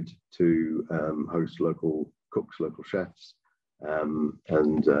created to host local cooks, local chefs.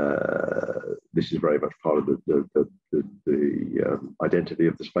 This is very much part of the identity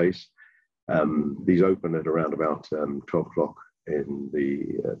of the space. These open at around about 12 o'clock in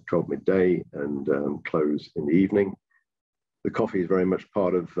the 12 midday and close in the evening. The coffee is very much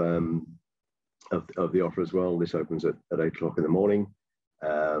part of the offer as well. This opens at 8 o'clock in the morning.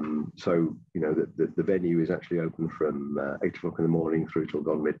 So the venue is actually open from 8 o'clock in the morning through till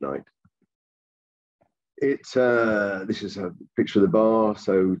gone midnight. This is a picture of the bar.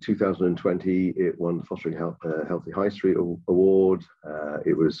 So 2020, it won the Fostering Healthy High Street Award.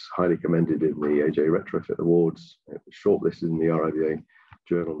 It was highly commended in the AJ Retrofit Awards. It was shortlisted in the RIBA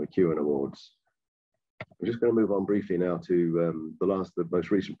Journal McEwen Awards. I'm just going to move on briefly now to the most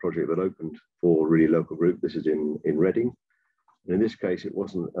recent project that opened for really local group. This is in Reading. And in this case, it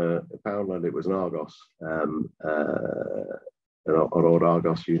wasn't a Poundland, it was an Argos. An old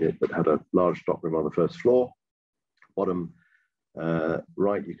Argos unit that had a large stockroom on the first floor. Bottom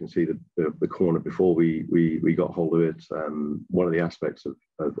right, you can see the corner before we got hold of it. One of the aspects of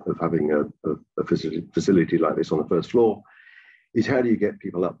having a facility like this on the first floor is, how do you get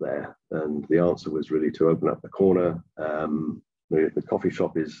people up there? And the answer was really to open up the corner. The coffee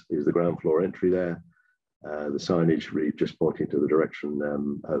shop is the ground floor entry there. The signage really just pointing to the direction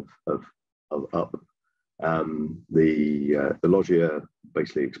of up. The loggia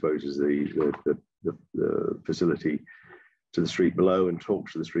basically exposes the facility to the street below and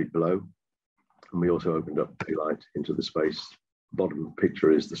talks to the street below. And we also opened up daylight into the space. Bottom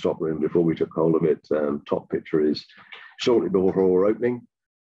picture is the stockroom before we took hold of it. Top picture is shortly before opening.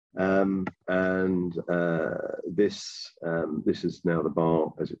 This is now the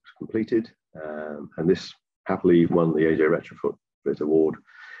bar as it's completed. And this happily won the AJ Retrofit Award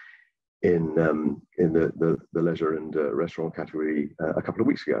in the leisure and restaurant category a couple of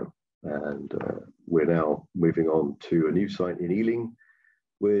weeks ago. And we're now moving on to a new site in Ealing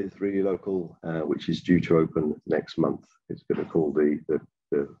with Really Local, which is due to open next month. It's going to be called the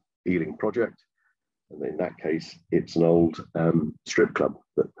Ealing Project. And in that case, it's an old strip club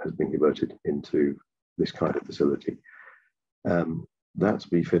that has been converted into this kind of facility.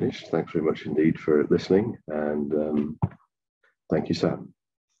 That's me finished. Thanks very much indeed for listening. And thank you, Sam.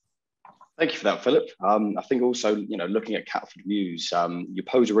 Thank you for that, Philip. I think also, looking at Catford Views, you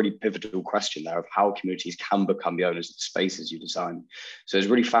pose a really pivotal question there of how communities can become the owners of the spaces you design. So it's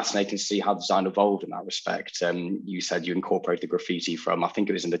really fascinating to see how design evolved in that respect. You said you incorporated the graffiti from, I think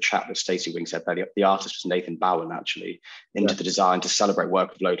it was in the chat that Stacey Wing said that the artist was Nathan Bowen, actually, into the design to celebrate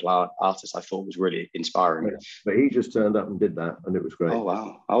work of local artists. I thought was really inspiring. Yeah, but he just turned up and did that, and it was great.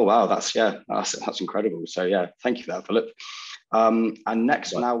 Oh wow, that's incredible. So yeah, thank you for that, Philip. And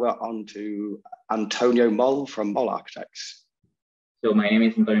next, now we're on to Antonio Moll from Moll Architects. So my name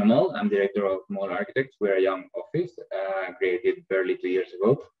is Antonio Moll. I'm director of Moll Architects. We're a young office created barely 2 years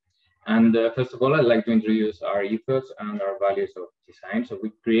ago. And first of all, I'd like to introduce our ethos and our values of design. So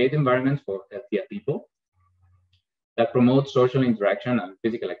we create environments for healthier people that promote social interaction and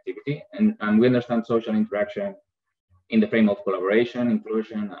physical activity. And we understand social interaction in the frame of collaboration,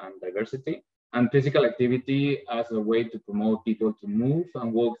 inclusion, and diversity. And physical activity as a way to promote people to move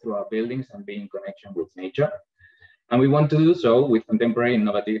and walk through our buildings and be in connection with nature. And we want to do so with contemporary,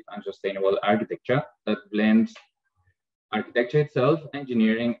 innovative, and sustainable architecture that blends architecture itself,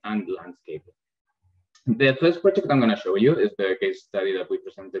 engineering, and landscape. The first project I'm going to show you is the case study that we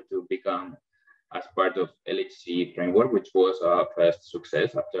presented to Bethan as part of LHC framework, which was our first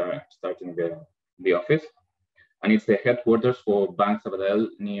success after starting the office. And it's the headquarters for Banc Sabadell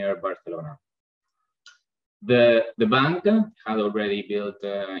near Barcelona. The bank had already built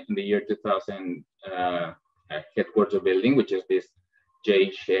in the year 2000 a headquarters building, which is this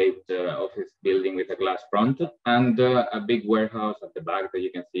J-shaped office building with a glass front, and a big warehouse at the back that you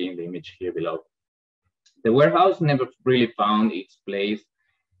can see in the image here below. The warehouse never really found its place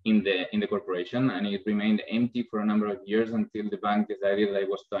in the corporation, and it remained empty for a number of years until the bank decided that it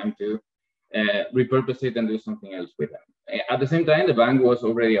was time to repurpose it and do something else with it. At the same time, the bank was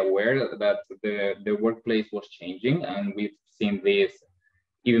already aware that the workplace was changing, and we've seen this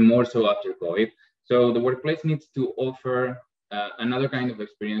even more so after COVID. So the workplace needs to offer another kind of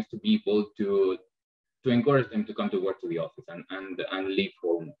experience to people to encourage them to come to work to the office and leave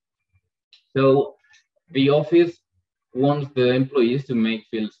home. So the office wants the employees to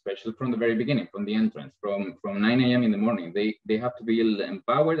feel special from the very beginning, from the entrance, from 9 a.m. in the morning. They have to feel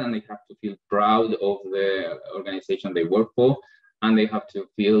empowered, and they have to feel proud of the organization they work for, and they have to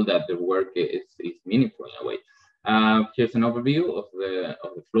feel that the work is meaningful in a way. Here's an overview of the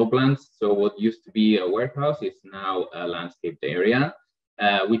floor plans. So what used to be a warehouse is now a landscaped area,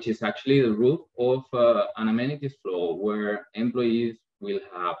 which is actually the roof of an amenities floor where employees will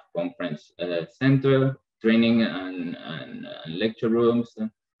have conference center, training and lecture rooms,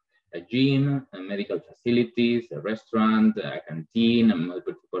 a gym, medical facilities, a restaurant, a canteen, and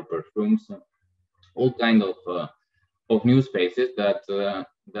multiple corporate rooms, all kind of new spaces that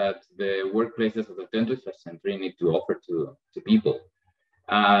the workplaces of the 21st century need to offer to people.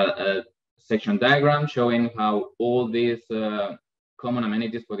 A section diagram showing how all these common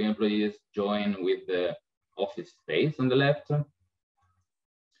amenities for the employees join with the office space on the left.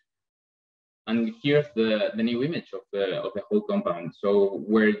 And here's the new image of the whole compound. So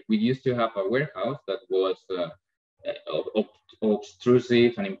where we used to have a warehouse that was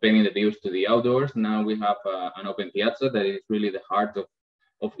obtrusive and impeding the views to the outdoors, now we have an open piazza that is really the heart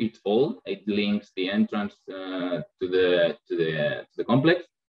of it all. It links the entrance to the complex,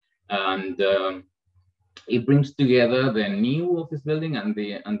 and it brings together the new office building and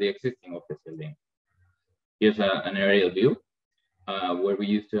the existing office building. Here's an aerial view where we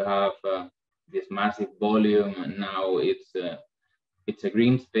used to have this massive volume, and now it's a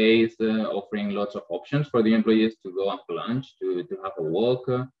green space offering lots of options for the employees to go out for lunch, to have a walk,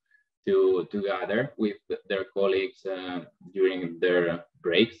 to gather with their colleagues during their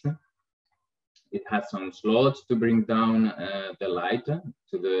breaks. It has some slots to bring down the light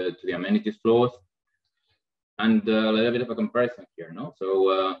to the amenities floors, and a little bit of a comparison here, no?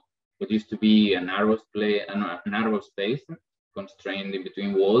 So what used to be a narrow space constrained in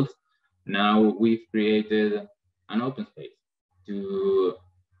between walls, now we've created an open space to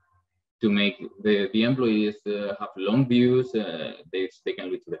make the employees have long views. They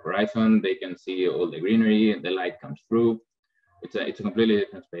can look to the horizon, they can see all the greenery, the light comes through. It's a completely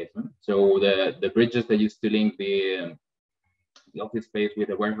different space. Huh? So the bridges that used to link the office space with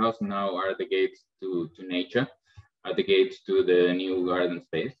the warehouse now are the gates to nature, are the gates to the new garden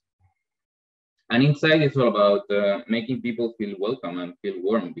space. And inside it's all about making people feel welcome and feel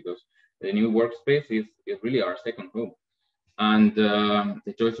warm, because the new workspace is really our second home. And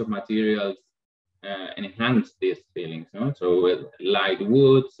the choice of materials enhance these feelings. No? So light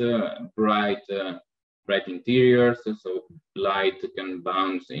woods, bright interiors, so light can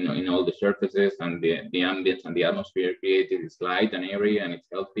bounce in all the surfaces, and the ambience and the atmosphere created is light and airy and it's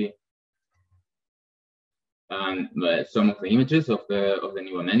healthy. And some of the images of the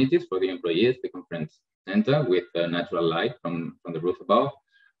new amenities for the employees, the conference center with natural light from the roof above,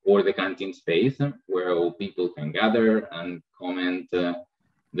 or the canteen space where all people can gather and comment the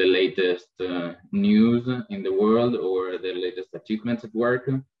latest news in the world or the latest achievements at work,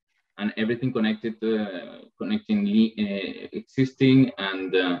 and everything connected, connecting existing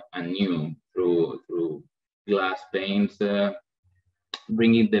and new through glass panes,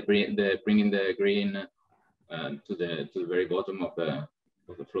 bringing the green to the very bottom of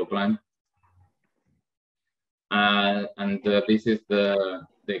the floor plan. And this is the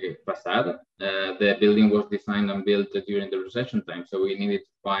facade. The building was designed and built during the recession time, so we needed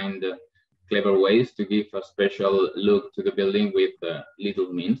to find clever ways to give a special look to the building with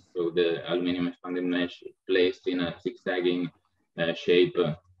little means. So the aluminum expanded mesh placed in a zigzagging shape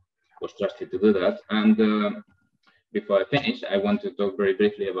was trusted to do that. And before I finish, I want to talk very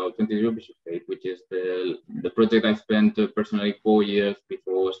briefly about 22 Bishopsgate, which is the project I spent personally 4 years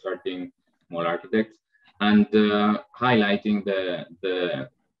before starting Moll Architects, and highlighting the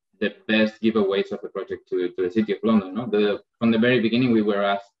best giveaways of the project to the City of London. No? From the very beginning, we were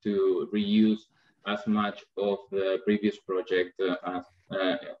asked to reuse as much of the previous project,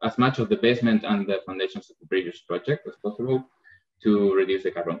 as much of the basement and the foundations of the previous project as possible, to reduce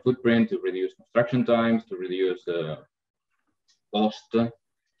the carbon footprint, to reduce construction times, to reduce cost.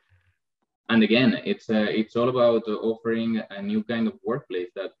 And again, it's all about offering a new kind of workplace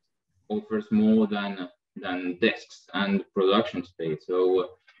that offers more than desks and production space.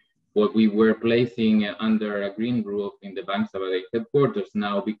 So what we were placing under a green roof in the Bank Sabadell headquarters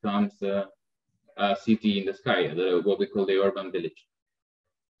now becomes a city in the sky, what we call the urban village.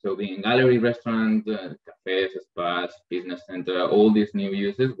 So being gallery, restaurant, cafes, spas, business center, all these new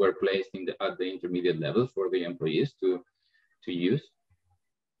uses were placed at the intermediate levels for the employees to use.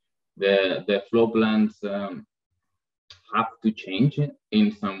 The floor plans have to change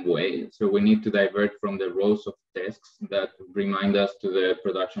in some way. So we need to divert from the rows of desks that remind us to the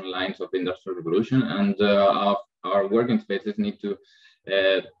production lines of the Industrial Revolution, and our working spaces need to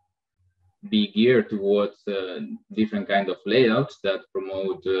be geared towards different kind of layouts that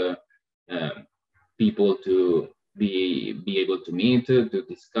promote people to be able to meet, to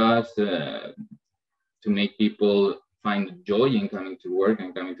discuss, to make people find joy in coming to work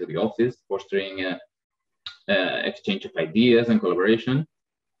and coming to the office, fostering exchange of ideas and collaboration.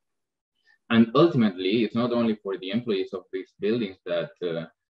 And ultimately, it's not only for the employees of these buildings that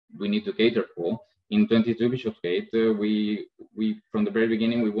we need to cater for. In 22 Bishopsgate, we from the very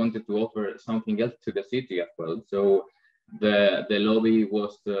beginning, we wanted to offer something else to the city as well. So the lobby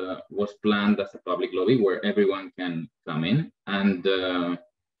was planned as a public lobby where everyone can come in and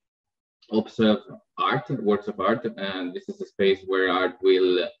observe art, works of art. And this is a space where art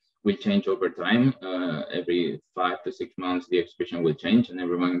will change over time. Every 5 to 6 months, the exhibition will change and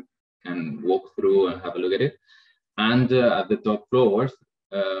everyone can walk through and have a look at it. And at the top floors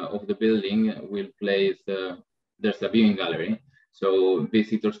of the building will place, there's a viewing gallery. So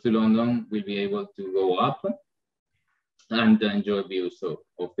visitors to London will be able to go up and enjoy views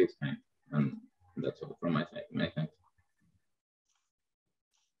of this kind. And that's all from my side. Many thanks.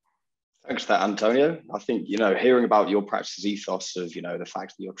 Thanks for that, Antonio. I think, hearing about your practice's ethos of, the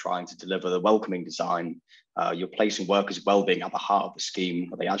fact that you're trying to deliver the welcoming design, you're placing workers' well-being at the heart of the scheme,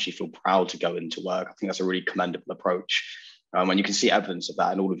 where they actually feel proud to go into work. I think that's a really commendable approach. And you can see evidence of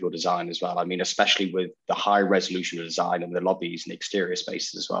that in all of your design as well. I mean, especially with the high resolution of design and the lobbies and the exterior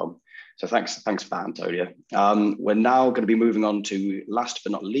spaces as well. So thanks for that, Antonio. We're now going to be moving on to, last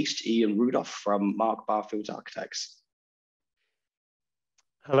but not least, Ian Rudolph from Mark Barfield Architects.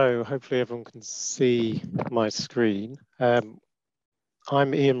 Hello, hopefully everyone can see my screen.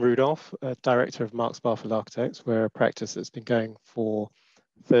 I'm Ian Rudolph, Director of Marks Barfield Architects. We're a practice that's been going for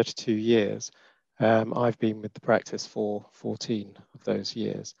 32 years. I've been with the practice for 14 of those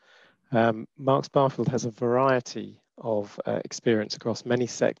years. Marks Barfield has a variety of experience across many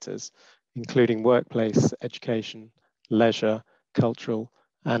sectors, including workplace, education, leisure, cultural,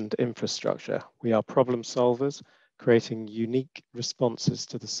 and infrastructure. We are problem solvers, creating unique responses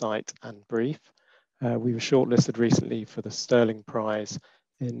to the site and brief. We were shortlisted recently for the Sterling Prize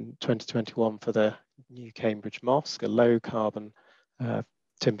in 2021 for the new Cambridge Mosque, a low carbon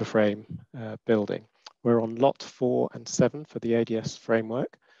timber frame building. We're on lot 4 and 7 for the ADS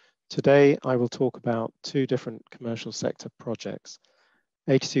framework. Today, I will talk about 2 different commercial sector projects.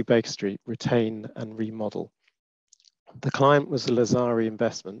 82 Baker Street, retain and remodel. The client was the Lazari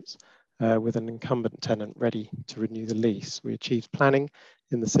Investments, with an incumbent tenant ready to renew the lease. We achieved planning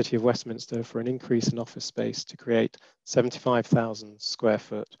in the City of Westminster for an increase in office space to create 75,000 square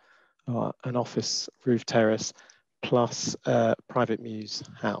foot an office roof terrace plus a private mews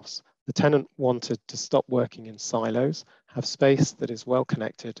house. The tenant wanted to stop working in silos, have space that is well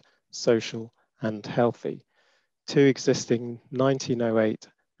connected, social and healthy. Two existing 1908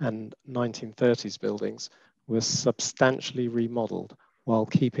 and 1930s buildings were substantially remodeled while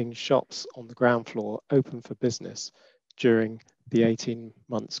keeping shops on the ground floor open for business during the 18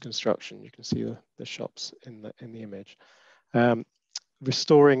 months construction. You can see the shops in the image.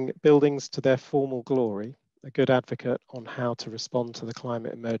 Restoring buildings to their formal glory, a good advocate on how to respond to the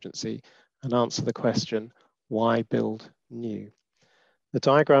climate emergency and answer the question, why build new? The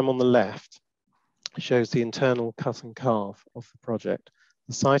diagram on the left shows the internal cut and carve of the project.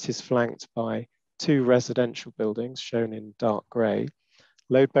 The site is flanked by two residential buildings shown in dark grey.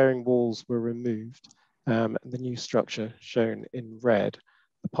 Load-bearing walls were removed, and the new structure shown in red.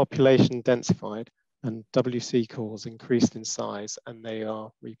 The population densified and WC cores increased in size, and they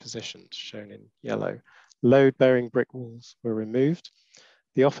are repositioned, shown in yellow. Load-bearing brick walls were removed.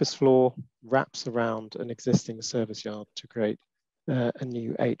 The office floor wraps around an existing service yard to create a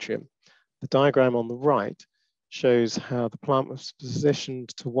new atrium. The diagram on the right shows how the plant was positioned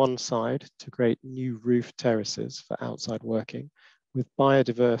to one side to create new roof terraces for outside working with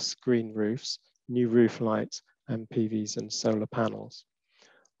biodiverse green roofs, new roof lights, and PVs and solar panels.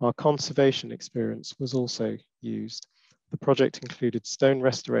 Our conservation experience was also used. The project included stone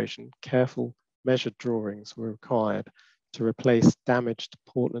restoration. Careful measured drawings were required to replace damaged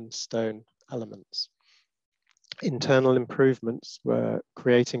Portland stone elements. Internal improvements were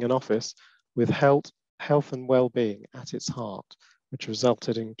creating an office with health and well-being at its heart, which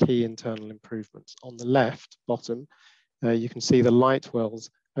resulted in key internal improvements. On the left bottom, you can see the light wells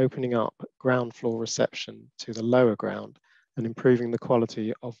opening up ground floor reception to the lower ground and improving the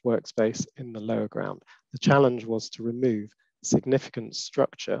quality of workspace in the lower ground. The challenge was to remove significant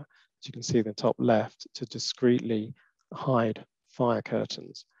structure, as you can see in the top left, to discreetly hide fire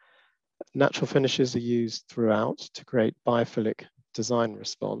curtains. Natural finishes are used throughout to create biophilic design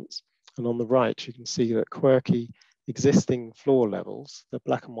response. And on the right, you can see that quirky existing floor levels, the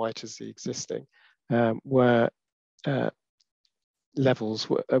black and white is the existing, levels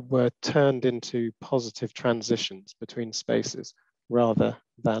were turned into positive transitions between spaces rather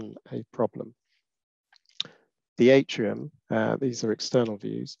than a problem. The atrium, these are external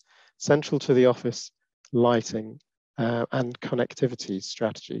views, central to the office lighting and connectivity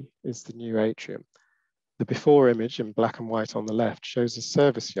strategy is the new atrium. The before image in black and white on the left shows a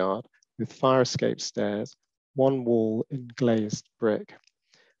service yard with fire escape stairs, one wall in glazed brick.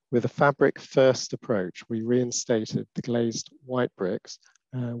 With a fabric first approach, we reinstated the glazed white bricks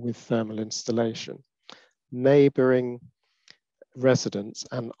with thermal installation. Neighbouring residents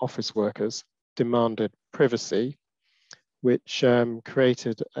and office workers demanded privacy, which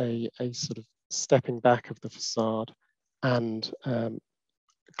created a sort of stepping back of the facade and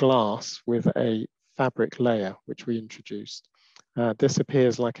glass with a fabric layer, which we introduced. This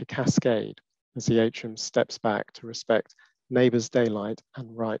appears like a cascade as the atrium steps back to respect neighbours' daylight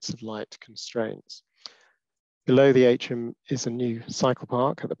and rights of light constraints. Below the atrium is a new cycle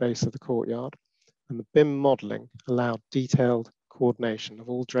park at the base of the courtyard, and the BIM modelling allowed detailed coordination of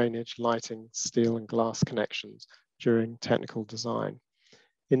all drainage, lighting, steel and glass connections during technical design.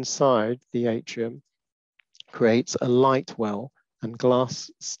 Inside, the atrium creates a light well and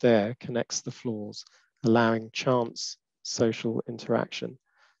glass stair connects the floors, allowing chance social interaction.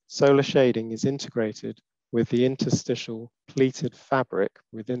 Solar shading is integrated with the interstitial pleated fabric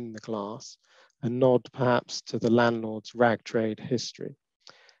within the glass, a nod perhaps to the landlord's rag trade history.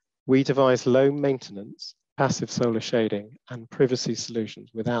 We devise low maintenance, passive solar shading and privacy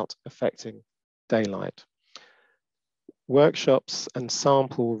solutions without affecting daylight. Workshops and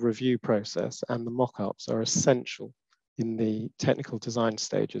sample review process and the mock-ups are essential in the technical design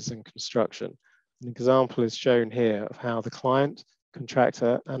stages and construction. An example is shown here of how the client,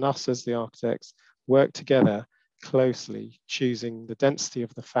 contractor and us as the architects work together closely, choosing the density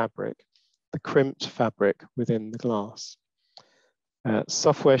of the fabric, the crimped fabric within the glass.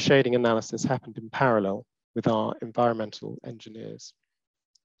 Software shading analysis happened in parallel with our environmental engineers.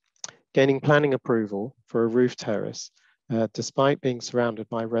 Gaining planning approval for a roof terrace, despite being surrounded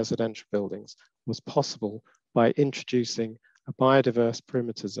by residential buildings, was possible by introducing a biodiverse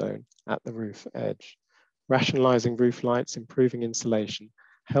perimeter zone at the roof edge. Rationalizing roof lights, improving insulation,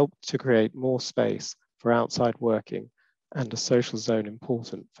 helped to create more space for outside working and a social zone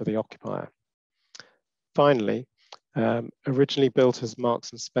important for the occupier. Finally, originally built as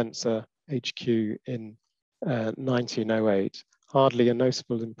Marks and Spencer HQ in 1908, hardly a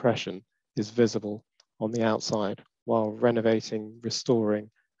noticeable impression is visible on the outside while renovating, restoring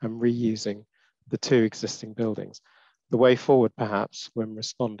and reusing the two existing buildings. The way forward, perhaps, when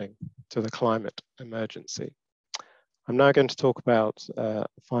responding to the climate emergency. I'm now going to talk about the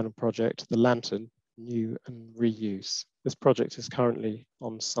final project, the Lantern, New and Reuse. This project is currently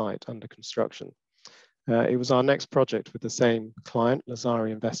on site under construction. It was our next project with the same client,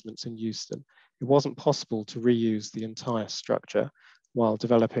 Lazari Investments in Euston. It wasn't possible to reuse the entire structure while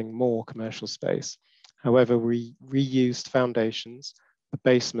developing more commercial space. However, we reused foundations, the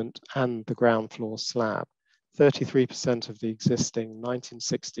basement and the ground floor slab. 33% of the existing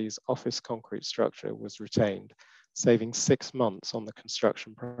 1960s office concrete structure was retained, saving 6 months on the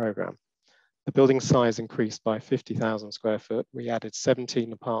construction program. The building size increased by 50,000 square foot. We added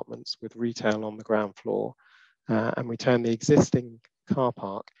 17 apartments with retail on the ground floor, and we turned the existing car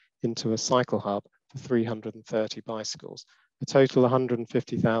park into a cycle hub for 330 bicycles. A total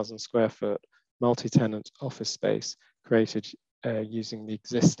 150,000 square foot multi-tenant office space created using the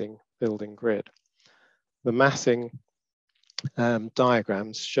existing building grid. The massing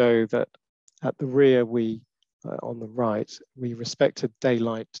diagrams show that at the rear, on the right, we respected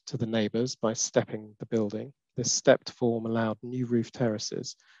daylight to the neighbours by stepping the building. This stepped form allowed new roof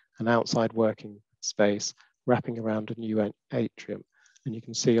terraces and outside working space wrapping around a new atrium. And you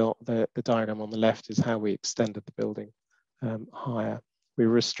can see the diagram on the left is how we extended the building higher. We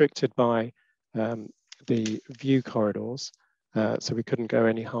were restricted by the view corridors, so we couldn't go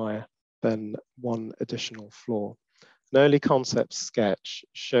any higher than one additional floor. An early concept sketch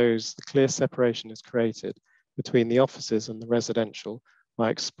shows the clear separation is created between the offices and the residential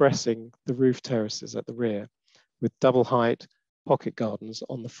by expressing the roof terraces at the rear with double height pocket gardens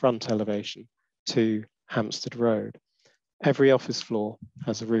on the front elevation to Hampstead Road. Every office floor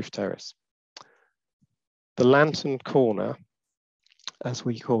has a roof terrace. The Lantern Corner, as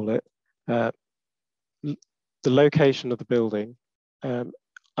we call it, the location of the building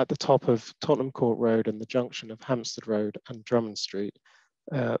at the top of Tottenham Court Road and the junction of Hampstead Road and Drummond Street,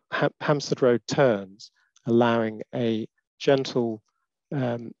 Hampstead Road turns, allowing a gentle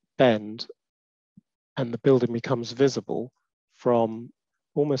bend, and the building becomes visible from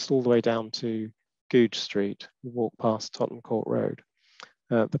almost all the way down to Goodge Street. You walk past Tottenham Court Road.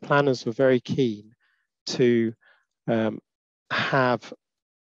 The planners were very keen to have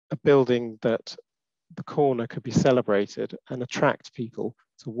a building that the corner could be celebrated and attract people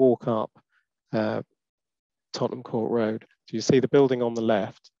to walk up Tottenham Court Road. So you see the building on the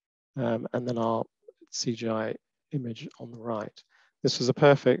left, and then our CGI image on the right. This was a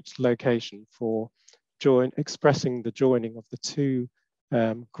perfect location for expressing the joining of the two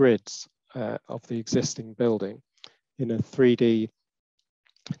grids of the existing building in a 3D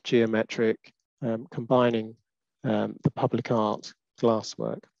geometric, combining the public art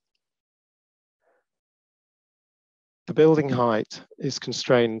glasswork. The building height is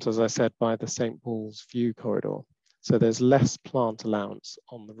constrained, as I said, by the St. Paul's view corridor, so there's less plant allowance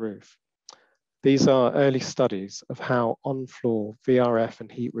on the roof. These are early studies of how on-floor VRF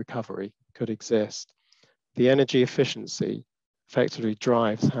and heat recovery could exist. The energy efficiency effectively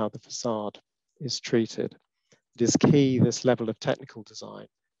drives how the facade is treated. It is key this level of technical design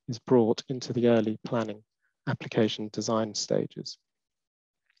is brought into the early planning application design stages.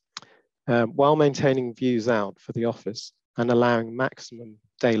 While maintaining views out for the office and allowing maximum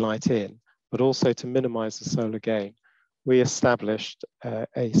daylight in, but also to minimize the solar gain, we established a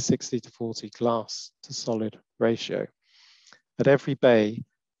 60-40 glass to solid ratio. At every bay,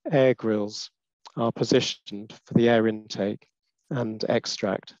 air grills are positioned for the air intake and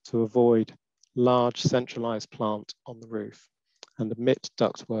extract to avoid large centralized plant on the roof and emit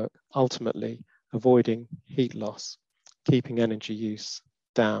ductwork, ultimately avoiding heat loss, keeping energy use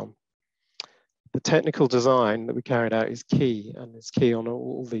down. The technical design that we carried out is key, and is key on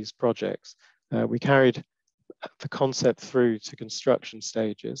all these projects. We carried the concept through to construction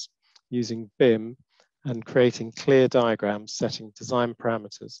stages using BIM and creating clear diagrams setting design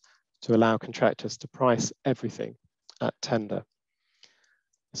parameters to allow contractors to price everything at tender.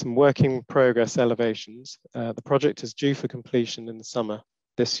 Some work in progress elevations. The project is due for completion in the summer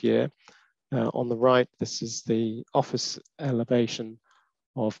this year. On the right, this is the office elevation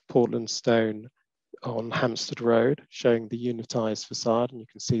of Portland stone on Hampstead Road, showing the unitized facade, and you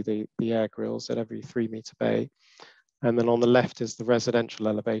can see the air grills at every 3-meter bay. And then on the left is the residential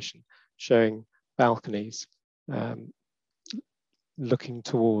elevation, showing balconies looking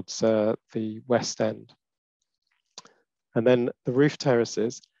towards the West End. And then the roof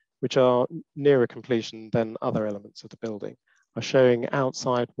terraces, which are nearer completion than other elements of the building, are showing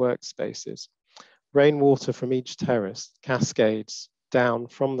outside workspaces. Rainwater from each terrace cascades down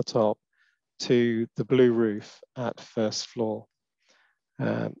from the top to the blue roof at first floor.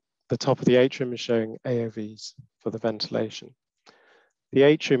 The top of the atrium is showing AOVs for the ventilation. The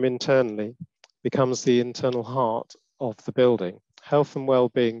atrium internally becomes the internal heart of the building. Health and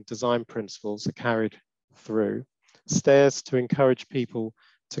well-being design principles are carried through. Stairs to encourage people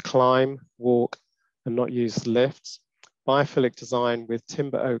to climb, walk, and not use lifts. Biophilic design with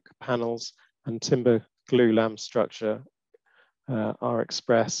timber oak panels and timber glulam structure are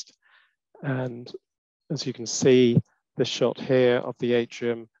expressed. And as you can see, the shot here of the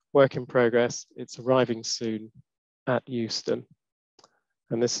atrium, work in progress, it's arriving soon at Euston.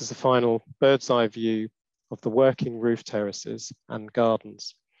 And this is the final bird's eye view of the working roof terraces and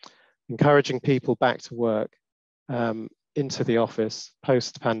gardens. Encouraging people back to work into the office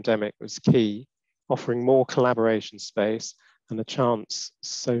post-pandemic was key, offering more collaboration space and a chance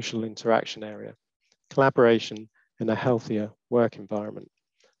social interaction area. Collaboration in a healthier work environment.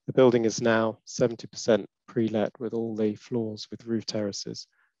 The building is now 70% pre-let with all the floors with roof terraces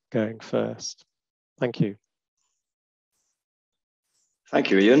going first. Thank you. Thank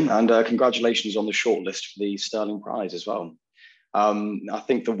you, Ian, and congratulations on the shortlist for the Sterling Prize as well. I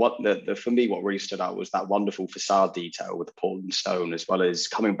think for me, what really stood out was that wonderful facade detail with the Portland stone, as well as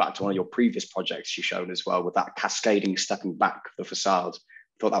coming back to one of your previous projects you've shown as well with that cascading stepping back of the facade.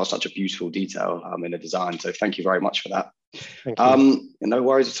 I thought that was such a beautiful detail in the design. So thank you very much for that. Thank you. No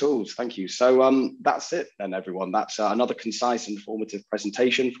worries at all. Thank you. So that's it then, everyone. That's another concise, informative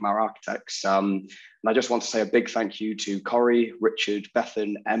presentation from our architects. And I just want to say a big thank you to Corrie, Richard,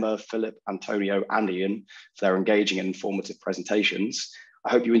 Bethan, Emma, Philip, Antonio, and Ian for their engaging and informative presentations. I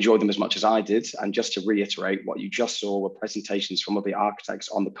hope you enjoyed them as much as I did. And just to reiterate, what you just saw were presentations from the architects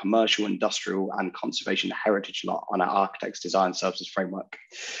on the commercial, industrial, and conservation heritage lot on our Architects Design Services Framework.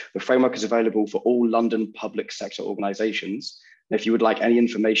 The framework is available for all London public sector organisations. And if you would like any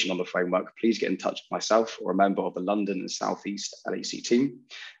information on the framework, please get in touch with myself or a member of the London and South East LAC team.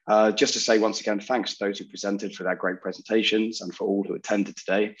 Just to say once again, thanks to those who presented for their great presentations and for all who attended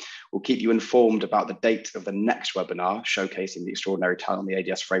today. We'll keep you informed about the date of the next webinar showcasing the extraordinary talent on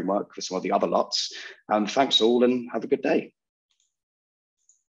the ADS framework for some of the other lots. Thanks all and have a good day.